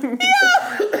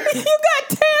got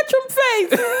tantrum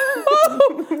face.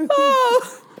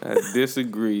 Oh. I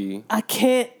disagree.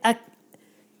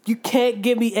 You can't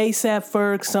give me A$AP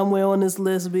Ferg somewhere on this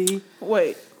list, B.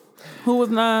 Wait. Who was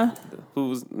 9?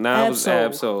 Who's now was Absol.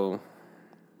 Absol.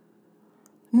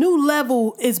 New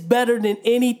Level is better than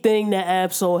anything that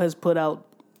Absol has put out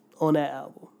on that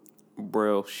album.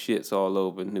 Bro shits all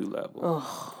over New Level.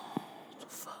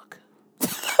 Fuck.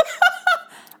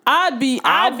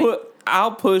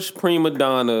 I'll push Prima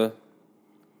Donna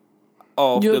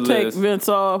off You'll the take list. Vince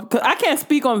off. 'Cause I can't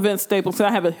speak on Vince Staples because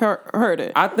I haven't heard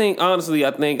it. I think I'm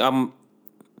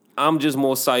just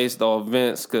more sized off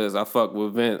Vince because I fuck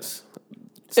with Vince.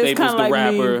 It's Staples kind of the like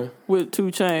rapper. me with 2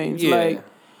 Chainz. Yeah. Like,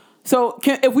 so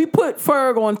if we put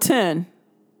Ferg on 10,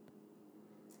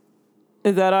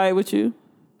 is that all right with you?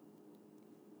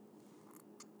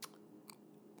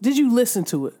 Did you listen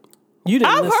to it? You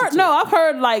didn't listen to it. I've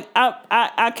heard like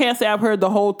I can't say I've heard the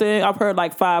whole thing. I've heard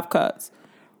like 5 cuts.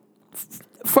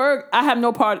 Ferg, I have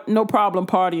no problem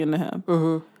partying to him.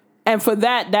 Mm-hmm. And for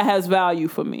that has value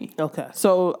for me. Okay.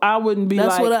 So I wouldn't be That's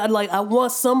like... what I like. I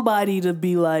want somebody to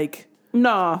be like...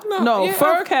 No. yeah,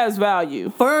 Ferg has value.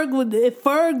 Ferg would... If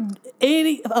Ferg...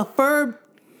 A Ferg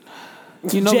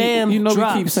jam we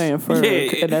drops. keep saying Ferg.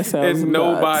 Yeah, and that sounds it's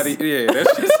nobody. nuts. Yeah, that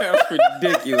shit sounds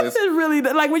ridiculous. It's really...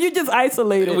 Like when you just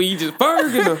isolate it. When you just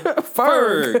Ferg in a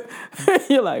Ferg.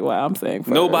 You're like, wow, I'm saying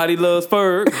Ferg. Nobody loves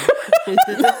Ferg.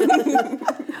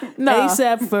 Nah.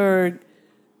 A$AP Ferg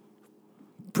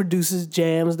produces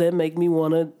jams that make me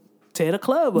want to tear the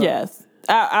club up. Yes.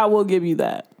 I will give you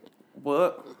that.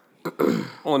 But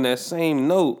on that same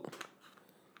note,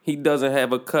 he doesn't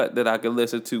have a cut that I can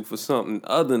listen to for something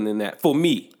other than that. For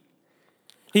me,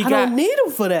 I don't need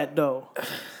him for that though.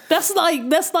 That's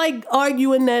like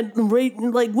arguing that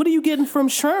like what are you getting from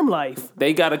Sherm Life?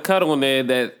 They got a cut on there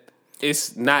that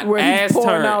it's not Where he's as pouring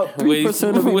turned. out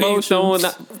 3% of where he's throwing emotions.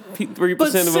 out 3% But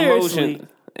of seriously. emotion,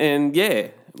 and yeah,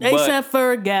 but A$AP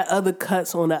Ferg got other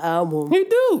cuts on the album. he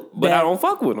do, but That- I don't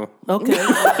fuck with him. Okay.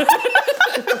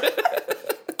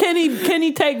 Can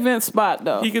he take Vince's spot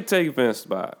though? He could take Vince's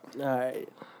spot. All right.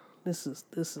 This is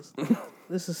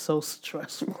so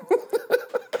stressful.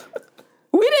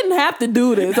 We didn't have to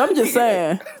do this. I'm just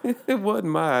saying. It wasn't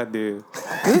my idea.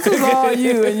 This is all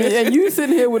you, and you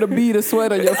sitting here with a bead of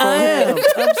sweat on your I forehead.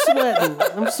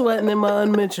 am. I'm sweating in my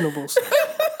unmentionables.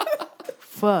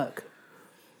 Fuck.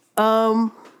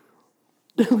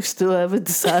 We still haven't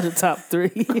decided top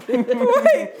 3. Wait, what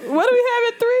do we have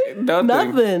at 3?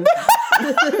 Nothing.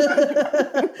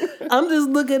 I'm just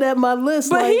looking at my list.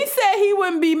 But like, he said he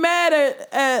wouldn't be mad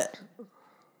at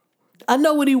I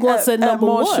know what he wants at number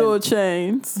one. Monsieur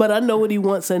Chains. But I know what he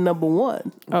wants at number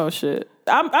one. Oh, shit.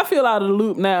 I feel out of the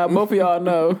loop now. Both of y'all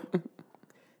know.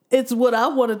 It's what I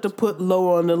wanted to put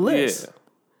lower on the list,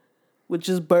 which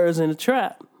is Birds in the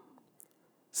Trap.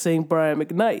 Sing Brian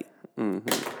McKnight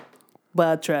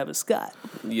by Travis Scott.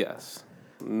 Yes.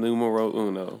 Numero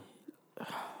uno.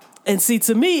 And see,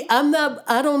 to me,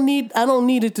 I don't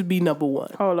need it to be number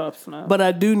one. Hold up, Snow. But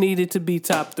I do need it to be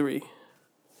top 3.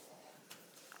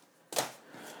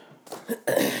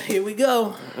 Here we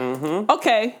go.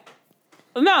 Okay.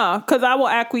 Nah, because I will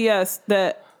acquiesce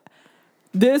that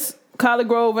this Collard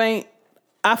Grove ain't.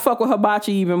 I fuck with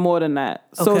Hibachi even more than that.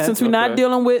 So Okay. since we're not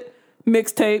dealing with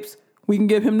mixtapes, we can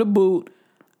give him the boot.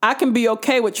 I can be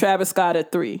okay with Travis Scott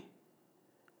at 3.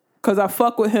 Because I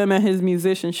fuck with him and his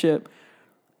musicianship.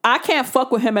 I can't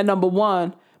fuck with him at number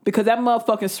 1 because that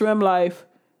motherfucking Srim Life.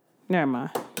 Never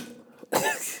mind.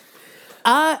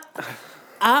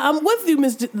 I'm with you,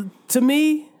 Miss. To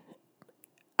me,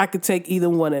 I could take either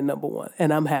one at number 1,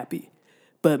 and I'm happy.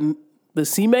 But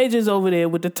C Major's over there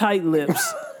with the tight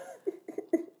lips.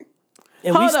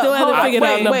 And we still haven't figured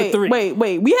out number 3.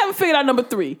 Wait. We haven't figured out number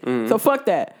 3. So fuck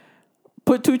that.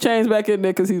 Put 2 Chainz back in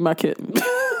there because he's my kitten.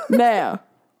 Now,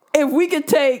 if we could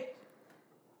take...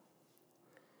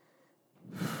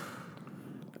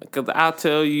 Because I'll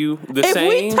tell you the if same.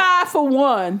 we tie for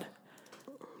 1...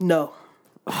 No.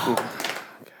 Because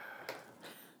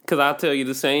I'll tell you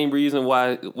the same reason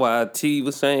why T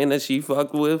was saying that she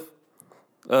fucked with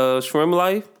Shrimp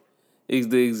Life is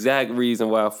the exact reason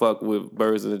why I fuck with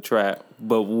Birds in the Trap,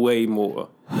 but way more.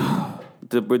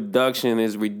 The production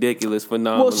is ridiculous,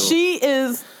 phenomenal. Well, she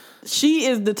is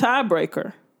the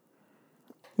tiebreaker.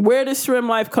 Where does Shrimp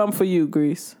Life come for you,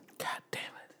 Grease? God damn it.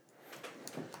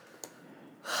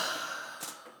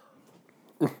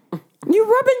 You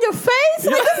rubbing your face?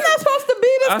 Like, it's not supposed to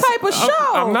be this type of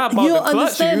show. I'm not about You'll to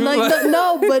clutch understand, you. like,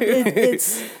 no, but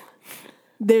it's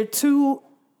they're two.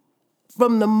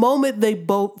 From the moment they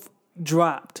both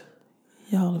dropped,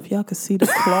 Y'all, if y'all could see the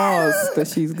claws that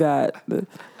she's got.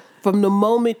 from the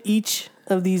moment each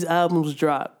of these albums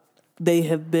dropped, they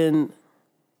have been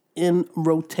in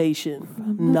rotation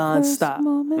nonstop.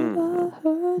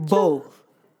 Both.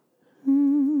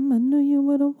 I knew you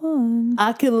were the one.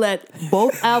 I can let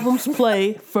both albums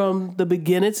play from the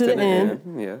beginning to the end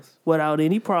Yes. without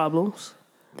any problems.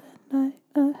 I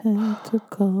had to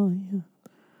call you.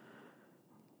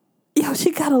 Yo,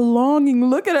 she got a longing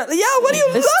look at her. Yo, what are you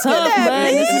It's looking tough, at?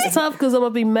 man. me? This is tough because I'm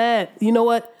gonna be mad. You know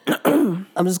what? I'm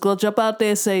just gonna jump out there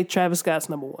and say Travis Scott's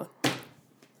number 1.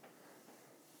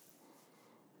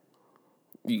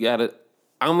 You gotta.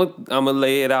 I'm a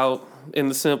lay it out in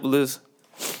the simplest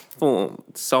form: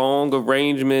 song,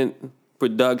 arrangement,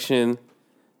 production,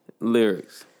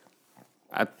 lyrics.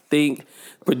 I think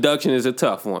production is a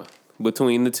tough one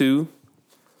between the two,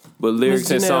 but lyrics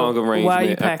and Janelle, song why are you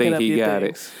arrangement, I packing think up he your got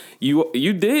things? it.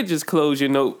 You did just close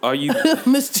your note. Are you?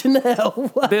 Miss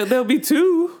Janelle, what? There'll be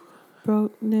 2.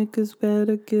 Broke niggas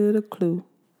better get a clue.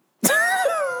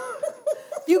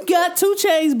 You got 2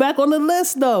 Chainz back on the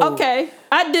list though. Okay,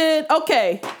 I did.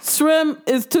 Okay, Shrimp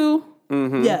is 2.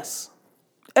 Yes.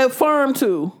 Affirm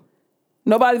 2.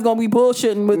 Nobody's gonna be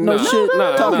bullshitting with no shit.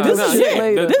 no, talking no, this no. shit Yeah,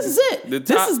 later. This is it. The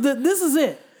this top- is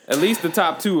it. At least the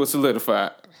top 2 are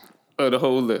solidified of the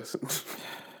whole list.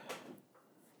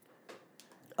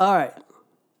 All right.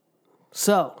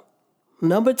 So,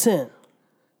 number 10,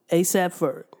 ASAP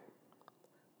Ferg.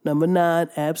 Number 9,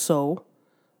 Ab-Soul.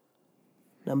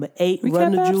 Number 8, we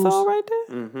Run kept the Jewels. Ab-Soul right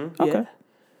there. Yeah. Okay.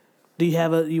 Do you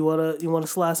have you wanna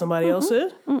slide somebody else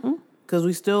in? Because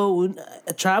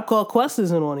a Tribe Called Quest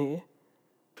isn't on here.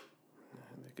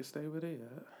 They can stay with it.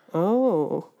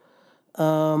 Oh.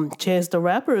 Chance the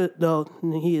Rapper, though,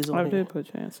 he is on I here. did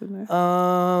put Chance in there.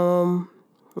 I'm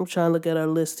trying to look at our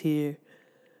list here.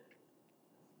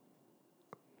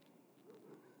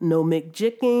 No Mick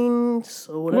Jickings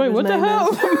or whatever. Wait, his what the name hell?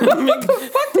 is. What the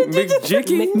fuck did you just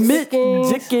McJickings? Mick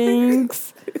Jickings.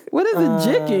 Jickings. What is a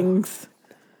Jickings?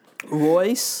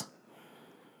 Royce,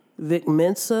 Vic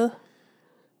Mensa,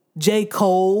 J.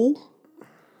 Cole.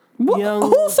 Young-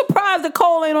 Who's surprised that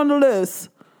Cole ain't on the list?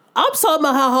 I'm talking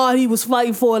about how hard he was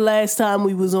fighting for it last time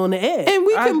we was on the air. And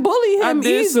we can bully him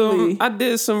easily. I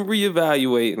did some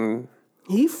reevaluating.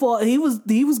 He fought. He was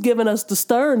giving us the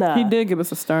stern eye. He did give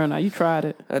us a stern eye. You tried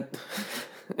it.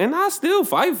 And I still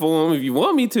fight for him if you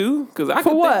want me to. For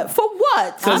what? For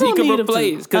what? Because I he don't can need him to.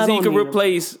 replace. I Because he don't can need him.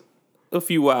 replace a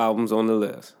few albums on the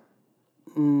list.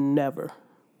 Never.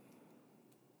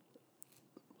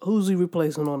 Who's he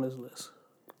replacing on this list?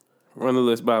 Run the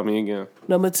list by me again.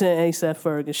 Number 10, A$AP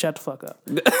Ferg. Shut the fuck up.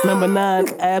 Number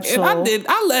 9, Ab-Soul. I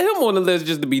let him on the list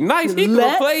just to be nice. He He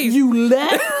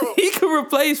could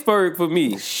replace Ferg for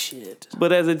me. Shit.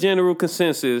 But as a general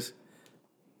consensus,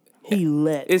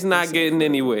 it's not getting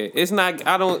anywhere. It's not.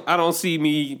 I don't see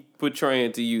me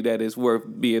portraying to you that it's worth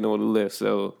being on the list.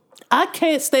 So I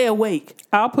can't stay awake.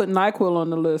 I'll put NyQuil on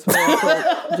the list. I'll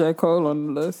put J. Cole on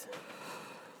the list.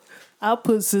 I'll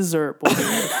put Scissor on the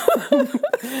list.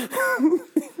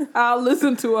 I'll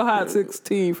listen to a Hot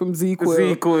 16 from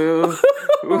Z-Quil.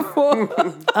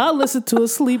 I'll listen to a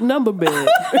Sleep Number Bed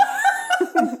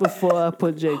before I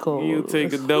put J. Cole. You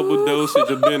take a double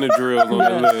dosage of Benadryl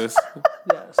on the list.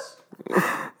 Yes.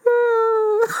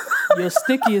 Your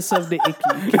stickiest of the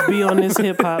icky can be on this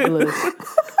hip hop list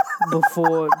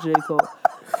before J. Cole.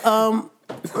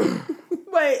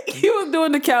 Wait, you was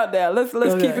doing the countdown. Let's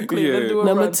keep it clear. Yeah. Let's do a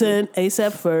Number run 10,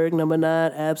 A$AP Ferg. Number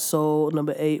 9, Ab-Soul.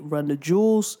 Number 8, Run the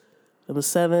Jewels. Number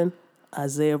 7,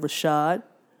 Isaiah Rashad.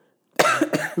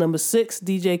 Number 6,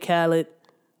 DJ Khaled.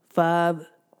 5,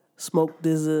 Smoke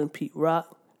DZA and Pete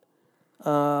Rock.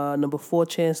 Number 4,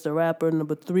 Chance the Rapper.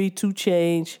 Number 3, 2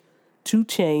 Chainz.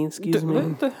 Excuse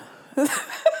me.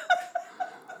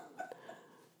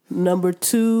 Number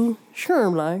 2,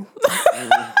 Shermline.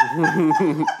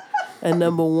 And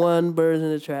number 1, Birds in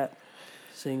the Trap.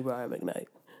 Sing Brian McKnight.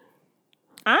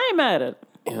 I ain't mad at it.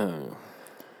 Yeah.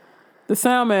 The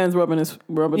sound man's rubbing his.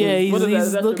 Yeah, his, what is that? Is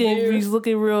he's that your looking. beard? He's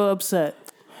looking real upset,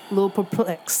 a little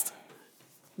perplexed.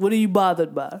 What are you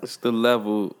bothered by? It's the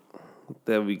level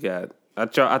that we got. I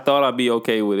thought I'd be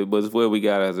okay with it, but it's where we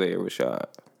got Isaiah Rashad.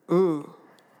 You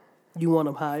want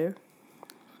him higher?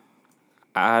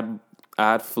 I'd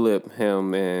flip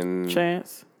him and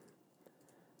Chance.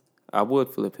 I would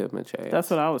flip him and Chance. That's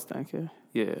what I was thinking.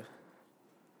 Yeah.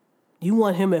 You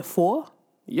want him at 4?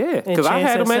 Yeah, because I Chance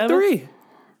had at him at 7? 3.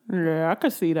 Yeah, I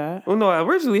could see that. Well, no, I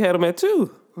originally had him at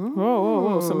 2.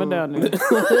 Whoa, simmer down there.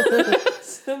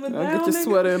 I'll get your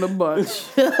sweater in a bunch.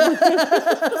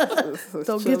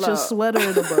 Don't get your sweater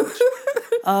in a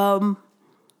bunch.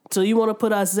 So you want to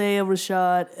put Isaiah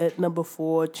Rashad at number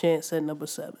 4, Chance at number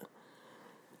 7?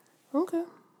 Okay,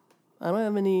 I don't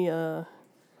have any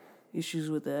issues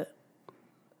with that.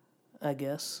 I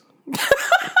guess. Hey,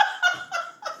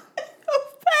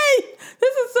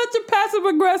 this is such a passive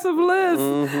aggressive list.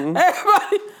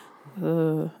 Everybody.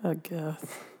 I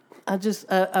guess.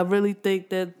 I really think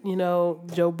that,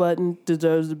 Joe Budden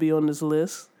deserves to be on this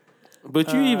list.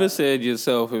 But you even said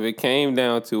yourself, if it came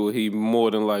down to it, he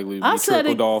more than likely be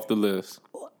trickled off the list.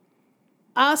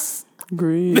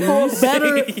 Agree.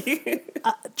 Better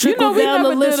trickle down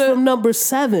the list from number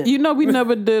 7. You know we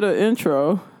never did an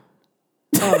intro.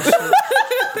 Oh, shit.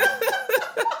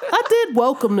 I did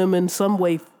welcome them in some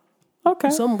way. Okay.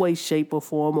 Some way, shape, or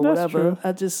form, or That's whatever. true.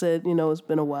 I just said, it's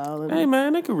been a while. And Hey,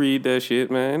 man, they can read that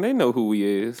shit, man. They know who he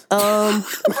is.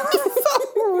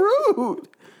 Rude.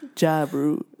 Jive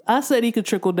rude. I said he could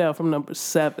trickle down from number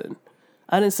 7.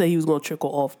 I didn't say he was going to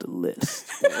trickle off the list.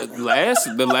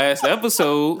 The last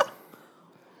episode.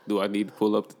 Do I need to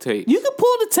pull up the tape? You can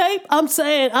pull the tape. I'm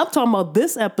talking about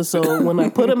this episode when I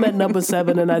put him at number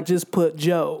 7 and I just put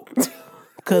Joe.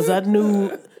 Because I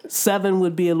knew 7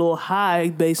 would be a little high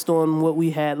based on what we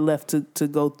had left to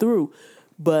go through.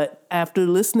 But after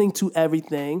listening to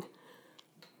everything,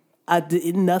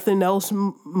 nothing else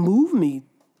moved me.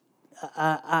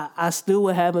 I still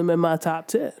would have him in my top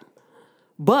 10.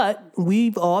 But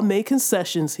we've all made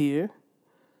concessions here.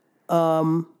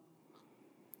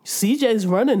 CJ's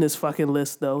running this fucking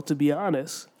list, though, to be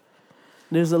honest.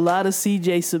 There's a lot of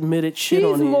CJ submitted shit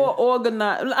on here. He's more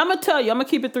organized. I'm going to tell you, I'm going to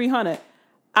keep it 300.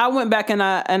 I went back and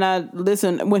I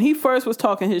listened. When he first was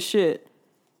talking his shit,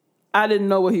 I didn't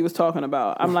know what he was talking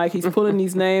about. I'm like, he's pulling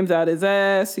these names out his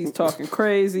ass. He's talking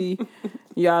crazy,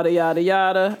 yada, yada,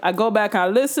 yada. I go back, I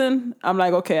listen. I'm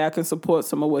like, okay, I can support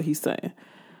some of what he's saying.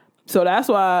 So that's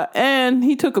why, and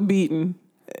he took a beating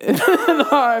in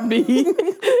R&B. He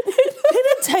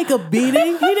didn't take a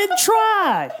beating. He didn't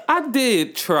try. I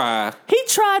did try. He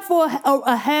tried for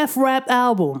a half-rap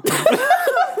album.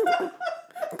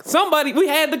 We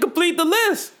had to complete the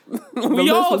list. We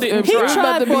all didn't He try.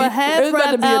 tried for a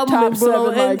half-rap album,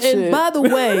 bro. And by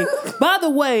the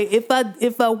way,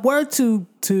 if I were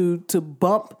to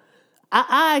bump,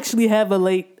 I actually have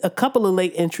a couple of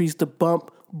late entries to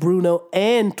bump Bruno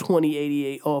and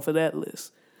 2088 off of that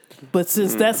list. But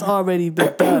since that's already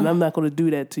been done, I'm not going to do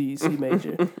that to you, C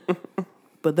Major.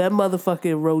 But that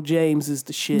motherfucking Ro James is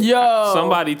the shit. Yo.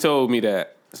 Somebody told me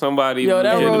that. That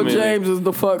Ro James is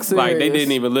the fuck serious. Like, they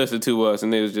didn't even listen to us,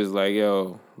 and it was just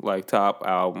like, top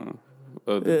album.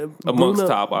 Amongst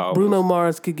top albums. Bruno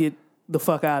Mars could get the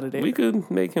fuck out of there. We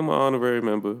could make him an honorary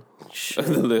member of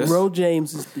the list. Ro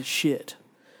James is the shit.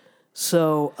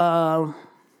 So,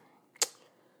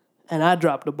 and I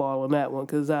dropped the ball on that one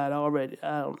because I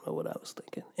don't know what I was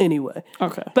thinking. Anyway.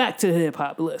 Okay. Back to the hip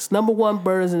hop list. Number 1,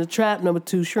 Birds in the Trap. Number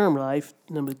 2, Sherm Life.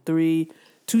 Number 3,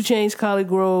 2 Chainz, Collie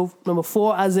Grove. Number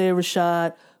 4, Isaiah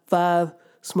Rashad. 5,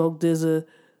 Smoke DZA.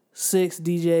 6,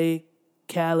 DJ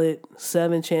Khaled.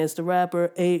 7, Chance the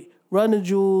Rapper. 8, Run the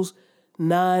Jewels.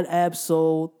 9,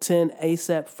 Ab-Soul. 10,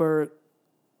 ASAP Ferg.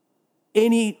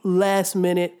 Any last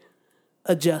minute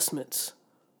adjustments?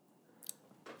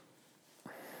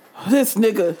 This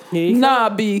nigga, nah,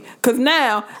 B. Because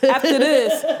now, after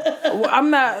this, I'm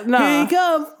not, nah. Here he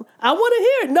comes. I want to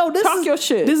hear it. No, this Talk is your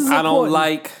shit. This is I don't important.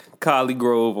 like Collie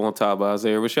Grove on top of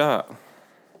Isaiah Rashad.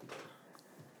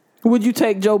 Would you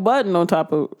take Joe Budden on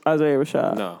top of Isaiah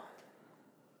Rashad? No.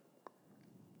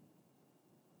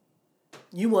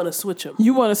 You want to switch him.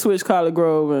 You want to switch Collie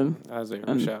Grove and... Isaiah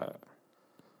Rashad.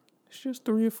 It's just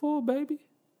 3 or 4, baby.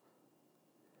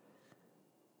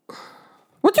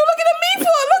 What you looking at me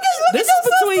for? Look This at is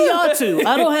your between sister. y'all two.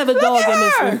 I don't have a dog in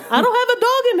this her. one. I don't have a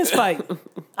dog in this fight.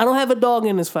 I don't have a dog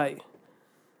in this fight.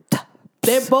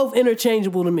 They're both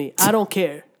interchangeable to me. I don't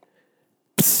care.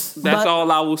 That's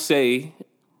all I will say.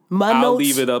 My I'll notes,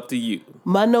 leave it up to you.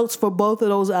 My notes for both of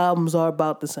those albums are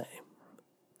about the same.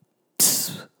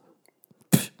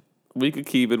 We could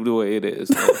keep it the way it is.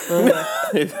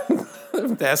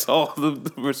 That's all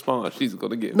the response she's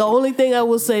going to get. The only thing I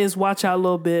will say is watch out a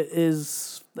little bit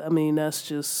is, I mean, that's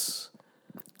just...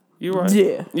 You're right.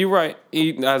 Yeah. You're right.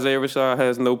 Isaiah Rashad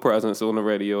has no presence on the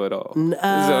radio at all.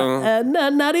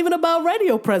 not even about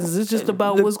radio presence. It's just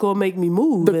about what's going to make me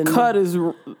move. The and cut is...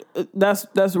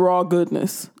 That's raw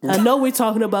goodness. I know we're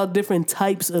talking about different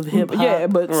types of hip-hop. Yeah,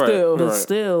 but Right. still. But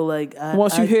still, like...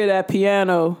 Once you hear that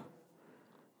piano...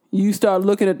 You start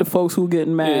looking at the folks who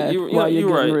getting mad while you're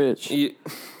getting rich.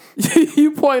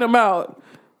 You point them out.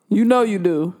 You know you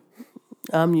do.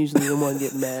 I'm usually the one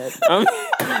getting mad.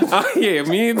 Yeah,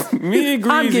 me and Greasy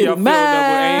are getting filled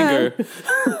mad. up with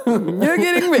anger. You're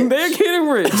getting rich. They're getting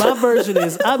rich. My version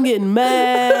is I'm getting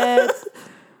mad.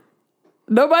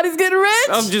 Nobody's getting rich?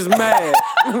 I'm just mad.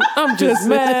 I'm just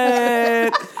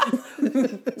mad.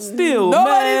 Still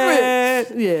Nobody's mad.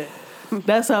 Yeah.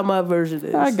 That's how my version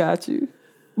is. I got you.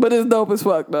 But it's dope as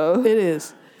fuck, though. It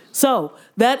is. So,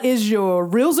 that is your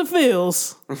Reels or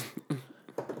Feels.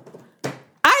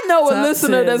 I know a Top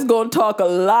listener 10. that's going to talk a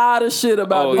lot of shit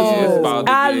about this. yeah, it's about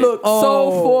to I get- look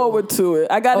so forward to it.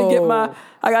 I got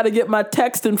to get my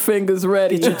texting fingers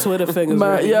ready. Get your Twitter fingers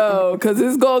ready. Yo, because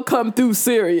it's going to come through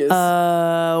serious.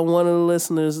 One of the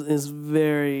listeners is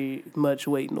very much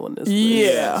waiting on this list.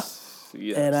 yeah.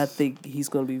 Yes. And I think he's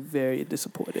going to be very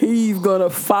disappointed. He's going to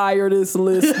fire this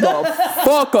list the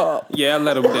fuck up. Yeah, I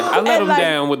let him down. I let him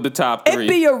down with the top 3. It'd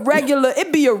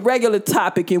be a regular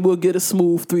topic, and we'll get a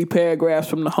smooth 3 paragraphs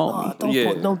from the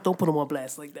homie. Don't put him on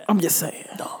blast like that. I'm just saying.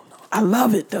 No. I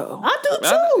love it though. I do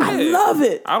too. I love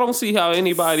it. I don't see how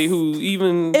anybody who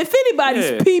even If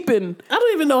anybody's peeping, I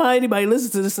don't even know how anybody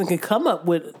listens to this and can come up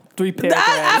with 3 paragraphs.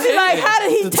 I be like, how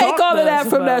did he To take talk all of that mess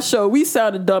from about. that show? We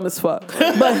sounded dumb as fuck,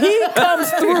 but he comes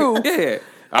through, yeah.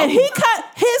 and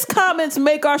his comments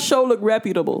make our show look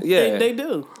reputable. Yeah. They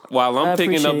do. While I'm I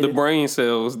picking up appreciate the it. brain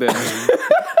cells that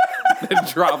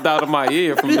dropped out of my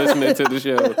ear from listening to the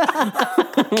show.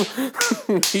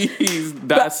 He's But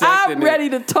dissecting I'm ready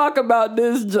to talk about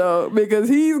this joke because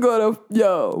he's gonna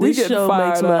we This getting show fired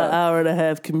makes my up. hour and a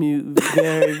half commute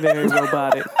very, very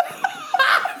robotic.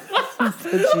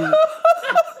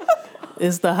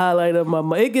 It's the highlight of my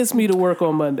month. It gets me to work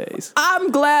on Mondays.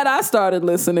 I'm glad I started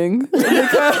listening.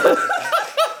 Because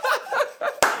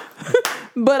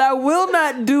but I will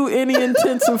not do any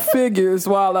intensive figures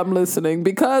while I'm listening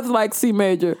because, like C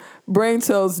Major, brain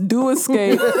cells do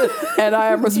escape, and I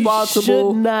am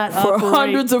responsible should not for operate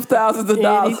hundreds of thousands of Any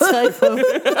dollars. type of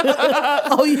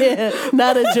oh yeah,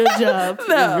 not at your job.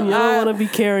 No, you don't want to be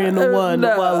carrying the one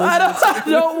No, while I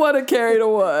don't want to carry the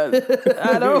one.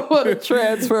 I don't want to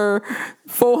transfer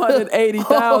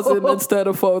 480,000 instead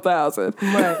of 4,000.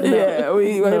 Right, no. Yeah,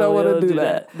 we don't want to do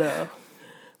that. No.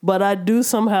 But I do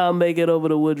somehow make it over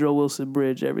the Woodrow Wilson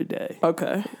Bridge every day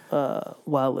Okay.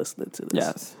 while listening to this.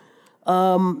 Yes.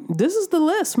 This is the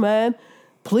list, man.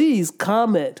 Please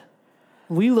comment.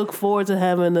 We look forward to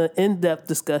having an in-depth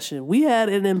discussion. We had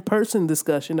an in-person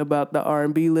discussion about the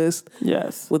R&B list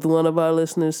Yes. with one of our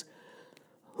listeners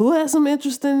who had some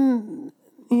interesting,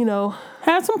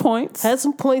 Had some points. had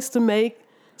some points to make,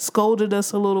 scolded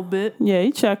us a little bit. Yeah,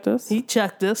 he checked us. He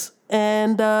checked us,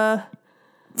 and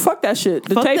Fuck that shit.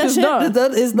 The fuck tape that is shit. done.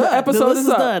 It's The done. episode list is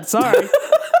up. done. Sorry.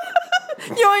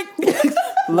 You ain't.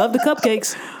 Love the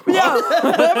cupcakes. Yo,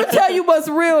 but let me tell you what's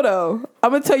real though.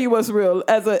 I'm gonna tell you what's real.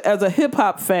 As a hip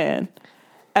hop fan,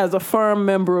 as a firm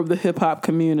member of the hip hop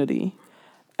community,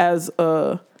 as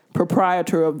a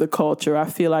proprietor of the culture, I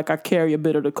feel like I carry a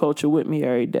bit of the culture with me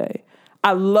every day.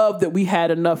 I love that we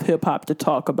had enough hip hop to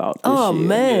talk about this year.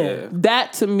 Man. Yeah.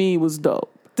 That to me was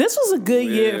dope. This was a good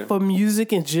year for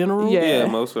music in general. Yeah. Yeah,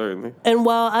 most certainly. And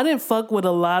while I didn't fuck with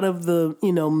a lot of the,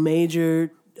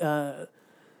 major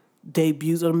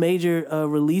debuts or major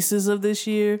releases of this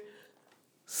year,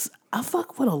 I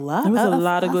fuck with a lot. There was a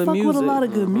lot of good I fuck with a music. lot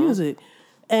of good music.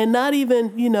 And not even,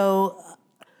 for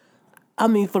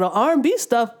the R&B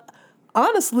stuff,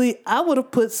 honestly, I would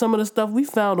have put some of the stuff we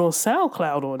found on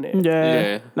SoundCloud on there. Yeah,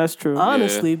 Yeah. that's true.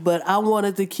 Honestly, but I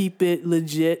wanted to keep it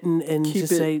legit and Keep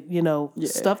just it- say,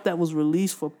 stuff that was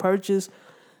released for purchase.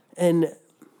 And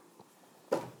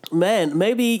man,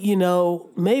 maybe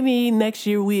next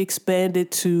year we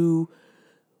expanded to,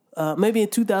 maybe in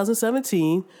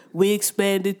 2017, we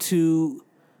expanded to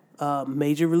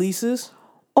major releases.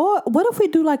 Or what if we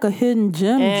do like a hidden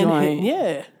gem And joint?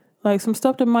 yeah. Like some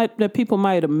stuff that people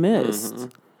might have missed.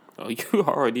 Oh, you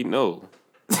already know.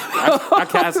 I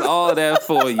cast all that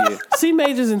for you. C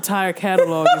Major's entire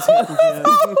catalog is hidden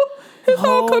gems. His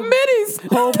whole committee's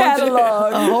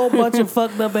catalog. A whole bunch of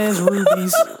fucked up ass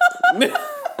rubies.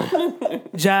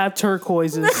 Jive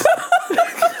turquoises.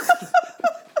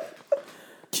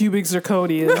 Cubic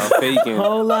zirconias. I'm faking.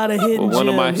 Whole lot of hidden One gems.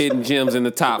 of my hidden gems in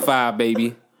the top 5,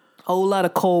 baby. Whole lot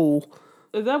of coal.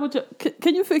 Is that what you?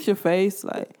 Can you fix your face?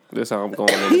 Like, That's how I'm going.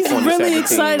 In He's 2017. really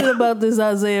excited about this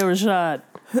Isaiah Rashad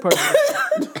person.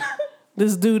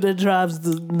 This dude that drives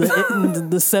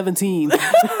the 17.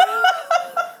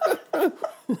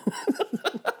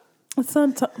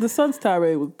 the Sun's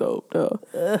tirade was dope though.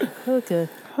 Okay.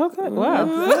 Okay, wow.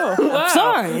 I'm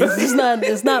sorry.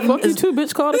 It's not Fuck you too,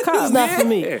 bitch. Call the cops. It's not for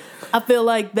me. I feel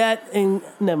like that, and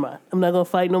never mind. I'm not gonna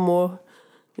fight no more.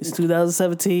 It's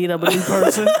 2017. I'm a new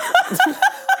person.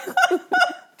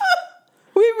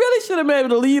 We really should have been able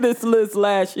to lead this list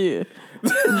last year.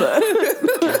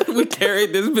 We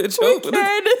carried this bitch over.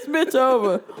 Carry this bitch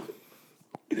over.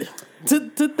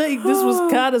 to think this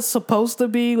was kind of supposed to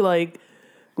be like,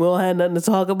 we don't have nothing to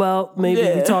talk about. Maybe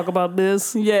we talk about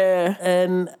this. Yeah.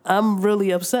 And I'm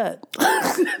really upset.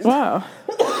 Wow.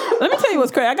 Let me tell you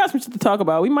what's crazy. I got some shit to talk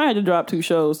about. We might have to drop 2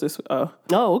 shows this. Oh,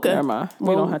 okay. Never mind. We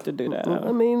Well, don't have to do that.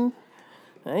 I mean,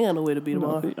 I ain't got no way to be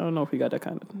tomorrow. I don't know if we got that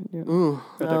kind of, I got don't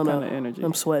that kind know. of energy.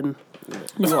 I'm sweating.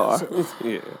 You are.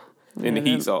 Yeah. And the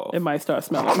heat's off. It might start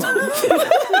smelling.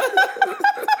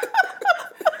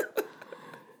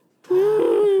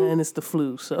 And it's the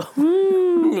flu, so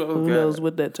who knows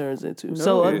what that turns into.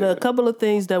 So a couple of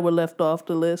things that were left off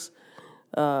the list,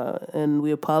 and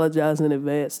we apologize in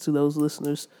advance to those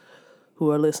listeners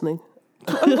who are listening.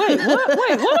 Wait,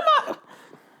 what am I?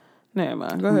 Never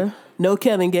mind. Go ahead. No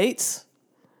Kevin Gates.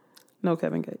 No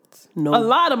Kevin Gates. No. A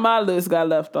lot of my list got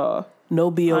left off. No I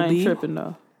ain't B.O.B. tripping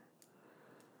though.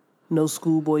 No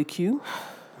Schoolboy Q.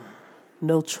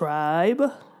 No Tribe.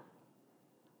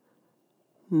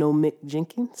 No Mick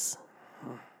Jenkins.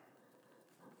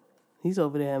 He's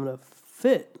over there having a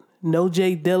fit. No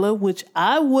Jay Dilla, which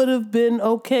I would have been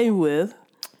okay with.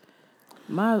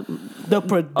 The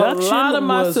production A lot of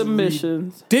my was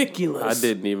submissions ridiculous. I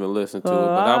didn't even listen to it,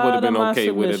 but I would have been lot of my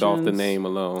okay with it off the submissions name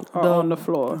alone. are on the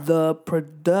floor. The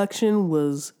production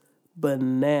was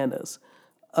bananas.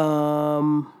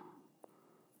 And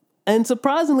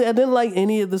surprisingly, I didn't like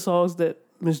any of the songs that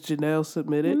Miss Janelle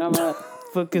submitted You know what?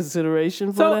 for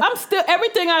consideration for So that. I'm still,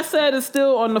 everything I said is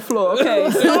still on the floor. Okay,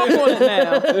 stop on it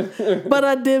now. But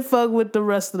I did fuck with the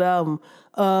rest of the album.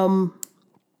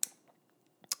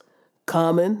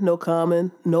 Common,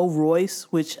 no Royce,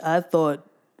 which I thought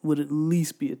would at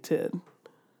least be a 10.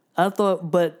 I thought,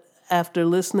 but after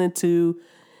listening to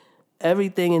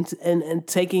everything and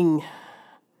taking,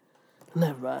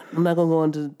 never mind. I'm not gonna go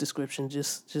into the description.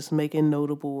 Just making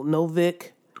notable. No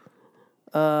Vic.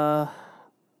 God,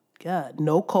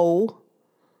 no Cole.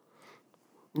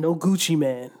 No Gucci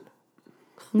Man.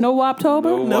 No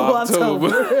Woptober? No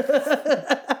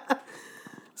October.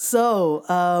 So,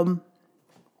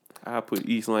 I put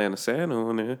Eastland of Santa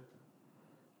on there.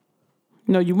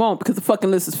 No, you won't because the fucking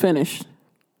list is finished.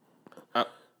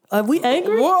 are we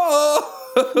angry? Whoa!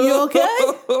 You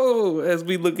okay? As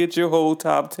we look at your whole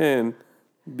top 10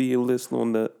 being listed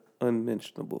on the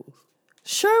unmentionables.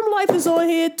 Sherm Life is on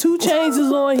here. 2 Chainz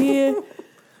is on here.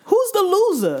 Who's the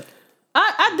loser?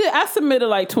 I submitted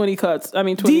like 20 cuts. I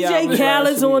mean, 20 DJ albums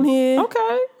Khaled's last on week. here.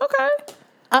 Okay.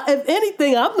 If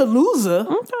anything, I'm the loser.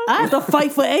 I have to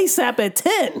fight for ASAP at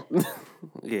 10.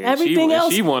 Yeah, Everything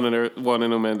else, she one of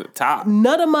them at the top.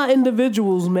 none of my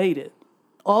individuals made it.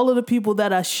 All of the people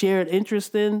that I shared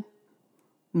interest in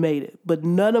made it, but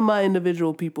none of my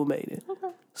individual people made it. Okay.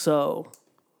 So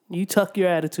you tuck your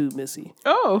attitude, Missy.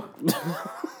 Oh.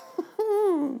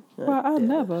 Well, I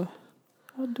never.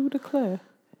 I do declare.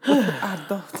 I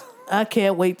don't. I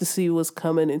can't wait to see what's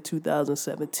coming in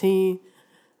 2017.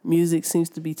 Music seems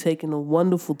to be taking a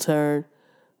wonderful turn.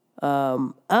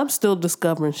 I'm still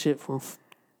discovering shit from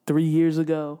 3 years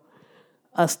ago.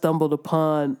 I stumbled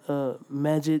upon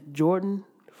Majid Jordan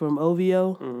from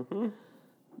OVO.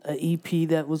 An EP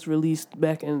that was released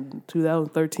back in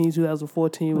 2013,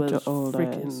 2014 was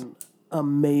freaking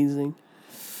amazing.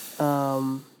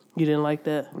 You didn't like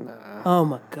that? Nah. Oh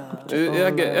my God.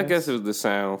 I guess it was the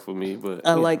sound for me, but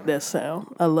I like that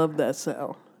sound. I love that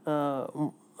sound.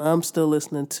 I'm still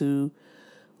listening to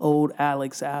old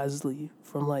Alex Isley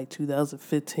from like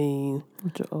 2015.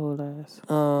 With your old ass.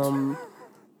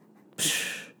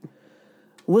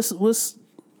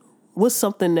 What's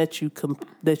something that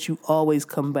you always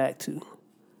come back to,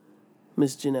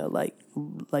 Miss Janelle?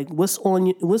 Like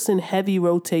what's in heavy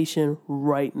rotation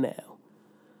right now?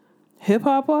 Hip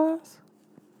hop wise?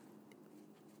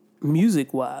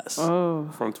 Music wise.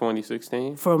 from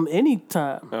 2016. From any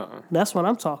time. That's what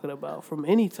I'm talking about. From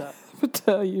any time. I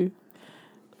tell you.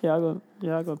 Y'all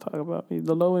gonna talk about me.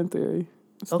 The Low End Theory.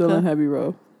 Still Okay. in heavy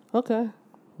row. Okay.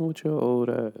 With your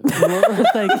old ass.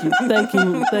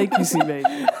 Thank you, C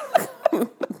baby.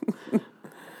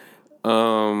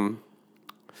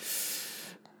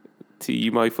 T,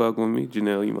 you might fuck with me.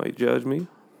 Janelle, you might judge me.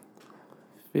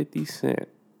 50 Cent.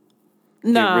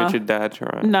 Nah. Get Richard Die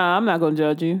Trying. Nah, I'm not gonna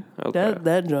judge you. Okay.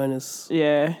 That joint is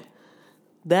Yeah.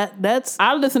 that's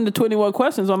I listened to 21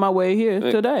 Questions on my way here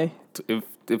today.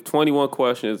 If 21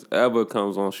 Questions ever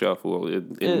comes on shuffle,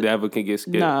 it never can get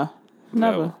skipped. Nah.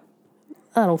 Never.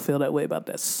 I don't feel that way about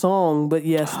that song, but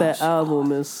yes, that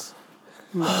album is.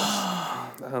 I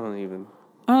don't even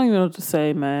know what to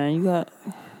say, man. You got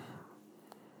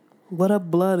What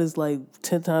Up Blood is like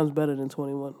 10 times better than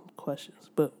 21 Questions,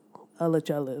 but I'll let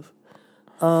y'all live.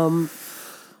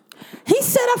 He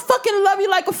said I fucking love you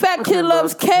like a fat kid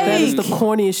loves cake. That is the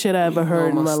corniest shit I ever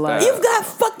heard in my life. You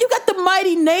got the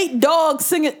mighty Nate Dogg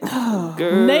singing.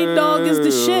 Nate Dogg is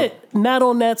the shit, not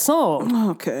on that song.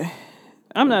 Okay.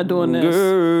 I'm not doing this.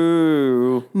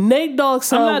 Girl. Nate Dogg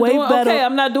sound way better. Okay,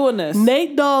 I'm not doing this.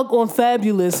 Nate Dogg on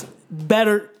Fabulous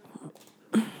better.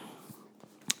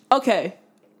 Okay.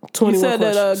 21 You said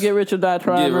Questions. that Get Rich or Die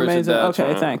Trying Get Rich or remains. Die Okay,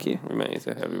 Trying thank you. Remains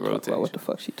a heavy Well, rotation. what the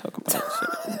fuck she talking about?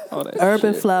 Shit. All that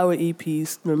Urban shit. Flower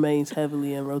EPs remains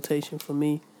heavily in rotation for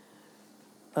me.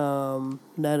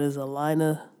 That is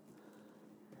Alina,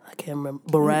 I can't remember,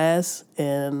 Baraz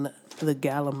and the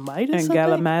Gallimitis. And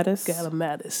Gallimitis.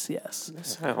 Gallimitis, yes.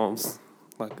 Sounds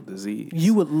like a disease.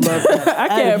 You would love that. I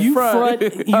can't you front. front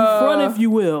if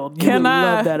you will. You Can would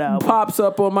I love that album. pops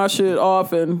up on my shit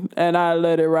often and I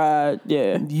let it ride?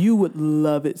 Yeah. You would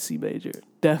love it, C Major.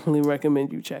 Definitely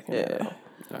recommend you checking it out.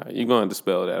 All right, you're going to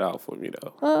spell that out for me,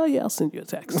 though. Oh, yeah, I'll send you a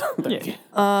text. Thank you.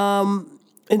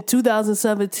 In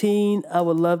 2017, I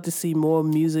would love to see more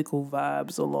musical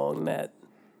vibes along that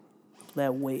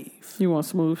wave. You want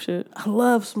smooth shit? I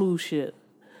love smooth shit.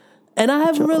 And I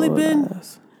haven't really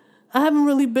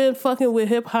been fucking with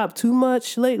hip hop too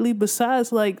much lately,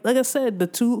 besides like I said, the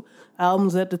 2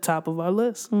 albums at the top of our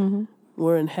list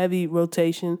were in heavy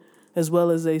rotation, as well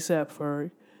as A$AP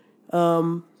Ferg.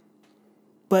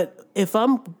 But if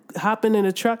I'm hopping in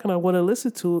a truck and I want to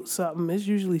listen to something, it's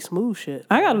usually smooth shit.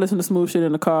 I gotta listen to smooth shit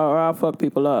in the car or I'll fuck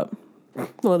people up.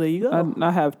 Well, there you go.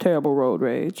 I have terrible road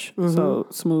rage, so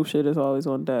smooth shit is always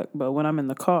on deck. But when I'm in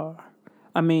the car,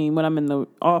 when I'm in the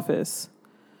office,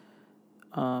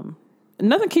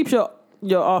 nothing keeps your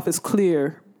office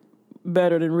clear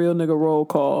better than Real Nigga Roll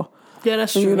Call. Yeah,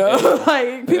 that's true. You know,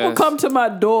 like people Yes. come to my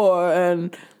door,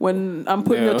 and when I'm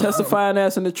putting your testifying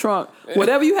ass in the trunk,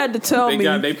 whatever you had to tell They me,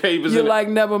 got their papers you're in it. like,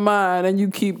 never mind, and you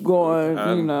keep going.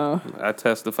 You know, I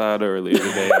testified earlier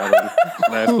today.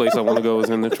 Last place I want to go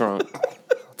is in the trunk.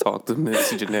 Talk to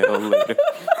Miss Janelle later.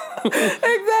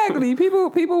 exactly. People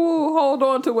will hold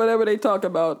on to whatever they talk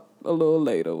about a little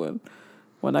later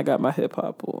when I got my hip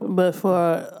hop on. But for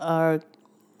our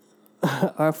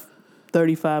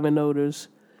 35 and olders,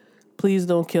 please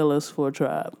don't kill us for a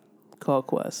tribe called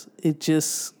Quest. It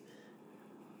just,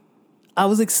 I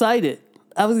was excited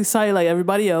like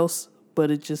everybody else,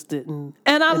 but it just didn't.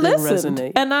 And I it didn't listened,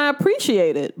 resonate. and I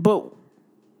appreciate it. But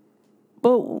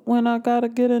when I gotta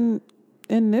get in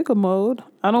nigga mode,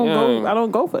 I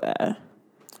don't go for that.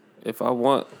 If I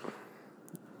want,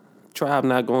 Tribe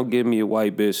not going to give me a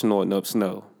white bitch snorting up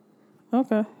snow.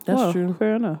 Okay. That's true.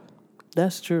 Fair enough.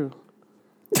 That's true.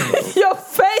 Your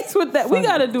face with that. We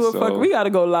got to do we got to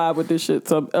go live with this shit.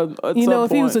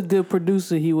 If he was a good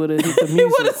producer, he would have hit the music. He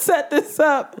would have set this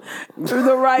up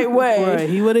the right way. Right.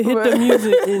 He would have hit the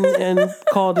music and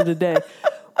called it a day.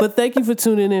 But thank you for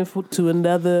tuning in to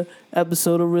another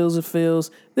episode of Reels and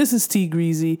Feels. This is T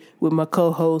Greasy with my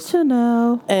co-host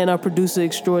Chanel and our producer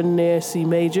extraordinaire C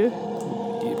Major.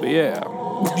 Yeah.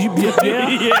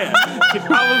 Yeah. I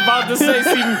was about to say,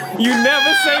 you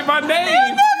never say my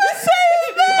name.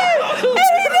 He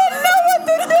didn't know what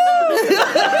to do.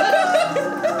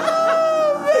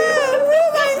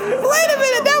 Wait a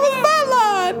minute, that was my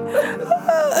line.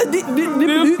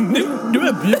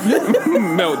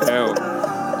 Meltdown.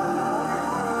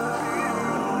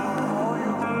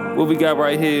 What we got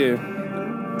right here?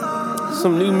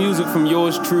 Some new music from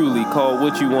yours truly called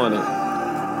What You Wanted.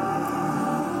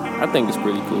 I think it's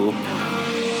pretty cool.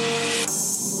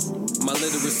 My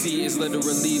literacy is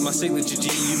literally my signature G,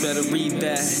 you better read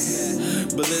that.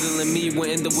 Belittling me will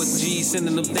end up with G,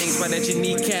 sending them things right at your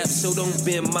kneecaps. So don't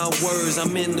bend my words,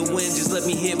 I'm in the wind, just let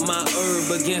me hit my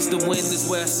herb. Against the wind is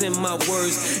where I send my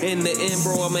words. In the end,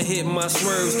 bro, I'ma hit my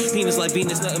swerves. Penis like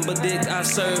Venus, nothing but dick I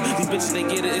serve. These bitches, they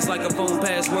get it, it's like a phone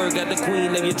password. Got the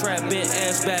queen of your trap, bent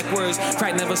ass backwards.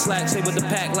 Crack never slack, stay with the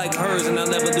pack like hers. And I'll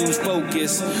never lose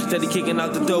focus. Steady kicking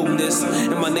out the dopeness.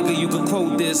 And my nigga, you can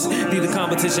quote this. Be the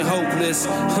competition hopeless.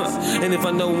 And if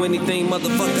I know anything,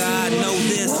 motherfucker, I know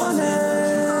this.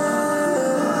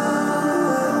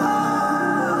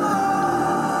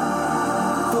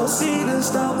 Proceed and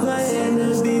stop playing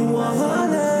and be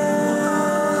 100.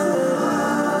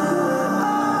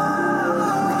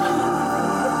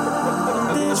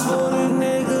 This for the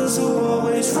niggas who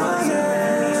always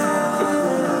frontin'.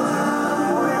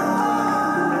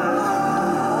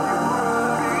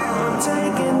 I'm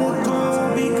taking the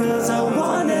groove because I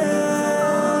want it.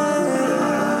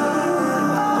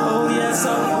 Oh yes, I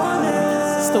want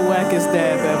it. It's the wackest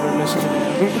dab ever, Mr.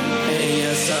 And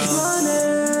yes, I want it.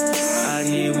 I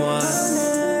need one.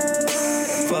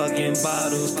 Fucking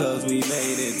bottles, cause we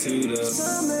made it to the.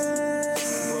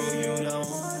 Bro, you know.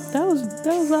 That was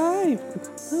alright.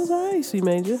 That was alright, C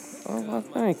Major. Oh, well,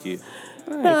 thank you.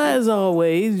 As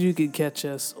always, you can catch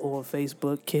us on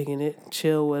Facebook, kicking it,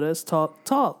 chill with us, talk.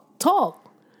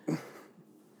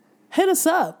 Hit us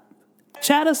up,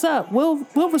 chat us up. We'll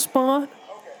respond.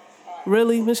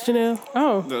 Really, Miss Janelle?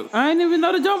 Oh, I didn't even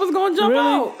know the jump was going to jump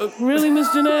out. Really, Miss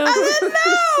Janelle? I didn't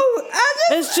know.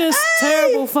 It's just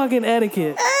terrible fucking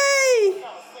etiquette. Hey.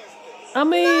 I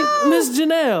mean, Miss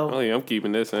Janelle. Oh, yeah, I'm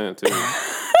keeping this in, too.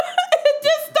 It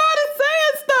just started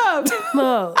saying stuff.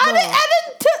 No.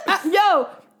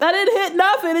 I didn't hit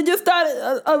nothing. It just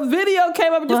started, a video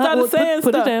came up and just started saying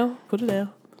put stuff. Put it down.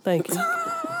 Thank you.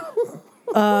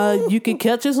 You can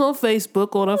catch us on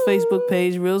Facebook, on our Facebook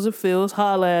page, Reels and Feels.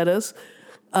 Holla at us.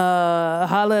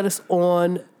 Holla at us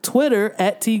on Twitter,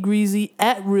 at T Greasy,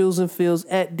 at Reels and Feels,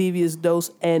 at Devious Dose,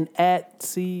 and at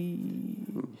C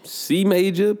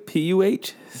Major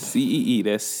PUHCEE.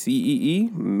 That's CEE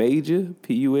Major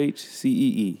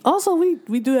PUHCEE. Also,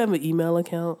 we do have an email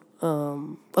account.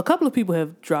 A couple of people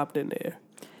have dropped in there.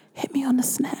 Hit me on the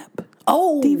snap.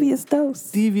 Oh, Devious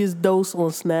Dose. Devious Dose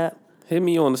on Snap. Hit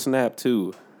me on the snap,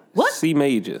 too. What? C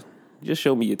Major. Just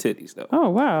show me your titties, though. Oh,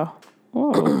 wow.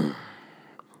 Whoa.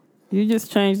 You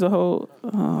just changed the whole...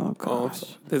 Oh, gosh.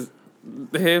 The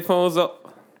headphones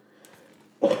up.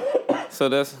 So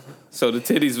the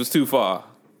titties was too far.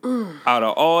 Out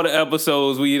of all the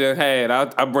episodes we done had,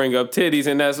 I bring up titties,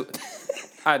 and that's...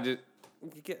 I just...